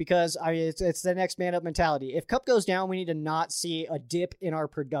because it's the next man up mentality. If Kupp goes down, we need to not see a dip in our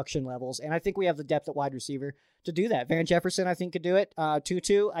production levels, and I think we have the depth at wide receiver to do that. Van Jefferson, I think, could do it.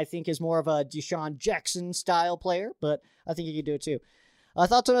 Tutu, I think, is more of a Deshaun Jackson style player, but I think he could do it too.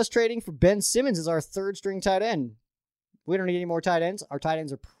 Thoughts on us trading for Ben Simmons as our third string tight end? We don't need any more tight ends. Our tight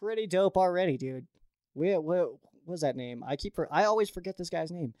ends are pretty dope already, dude. What's that name? I always forget this guy's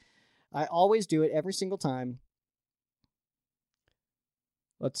name. I always do it every single time.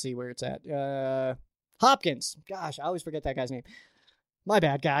 Let's see where it's at. Hopkins. Gosh, I always forget that guy's name. My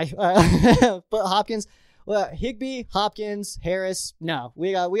bad, guy. But Hopkins, Higbee, Hopkins, Harris. No,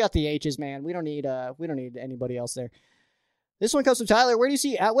 we got the H's, man. We don't need anybody else there. This one comes from Tyler. Where do you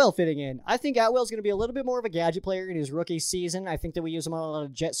see Atwell fitting in? I think Atwell's going to be a little bit more of a gadget player in his rookie season. I think that we use him on a lot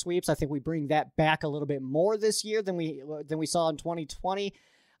of jet sweeps. I think we bring that back a little bit more this year than we saw in 2020.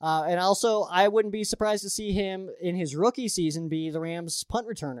 And also, I wouldn't be surprised to see him in his rookie season be the Rams' punt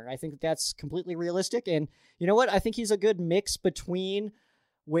returner. I think that's completely realistic. And you know what? I think he's a good mix between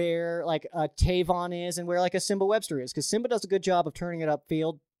where like a Tavon is and where like a Simba Webster is, because Simba does a good job of turning it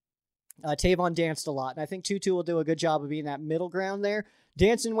upfield. Tavon danced a lot, and I think Tutu will do a good job of being that middle ground there,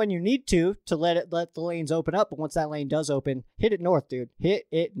 dancing when you need to let the lanes open up. But once that lane does open, hit it north, dude. Hit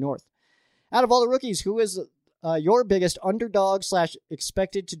it north. Out of all the rookies, who is your biggest underdog /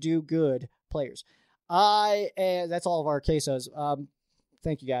 expected to do good players? That's all of our quesos.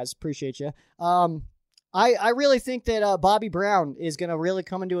 Thank you guys, appreciate you. I really think that Bobby Brown is going to really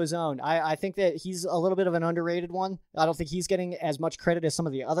come into his own. I think that he's a little bit of an underrated one. I don't think he's getting as much credit as some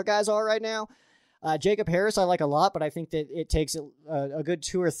of the other guys are right now. Jacob Harris I like a lot, but I think that it takes a good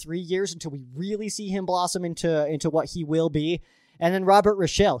 2 or 3 years until we really see him blossom into what he will be. And then Robert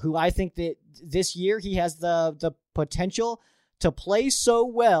Rochelle, who I think that this year he has the potential to play so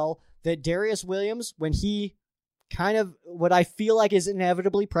well that Darius Williams, when he kind of what I feel like is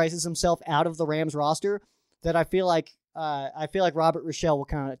inevitably prices himself out of the Rams roster, that I feel like Robert Rochelle will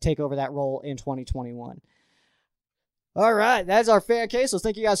kind of take over that role in 2021. All right, that's our fan case. So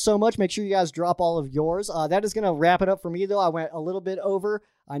thank you guys so much. Make sure you guys drop all of yours. That is going to wrap it up for me, though. I went a little bit over.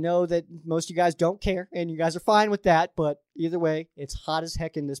 I know that most of you guys don't care, and you guys are fine with that, but either way, it's hot as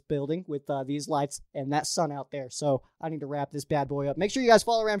heck in this building with these lights and that sun out there, so I need to wrap this bad boy up. Make sure you guys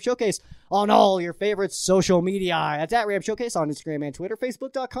follow Ram Showcase on all your favorite social media. That's at Ram Showcase on Instagram and Twitter,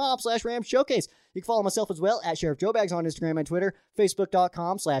 Facebook.com/Ram Showcase. You can follow myself as well at Sheriff Joe Bags on Instagram and Twitter,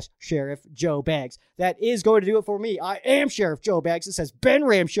 Facebook.com/Sheriff Joe Bags. That is going to do it for me. I am Sheriff Joe Bags. This has been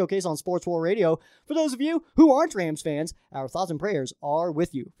Ram Showcase on Sports War Radio. For those of you who aren't Rams fans, our thoughts and prayers are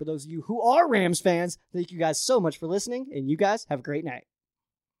with you. For those of you who are Rams fans, thank you guys so much for listening, and you guys have a great night.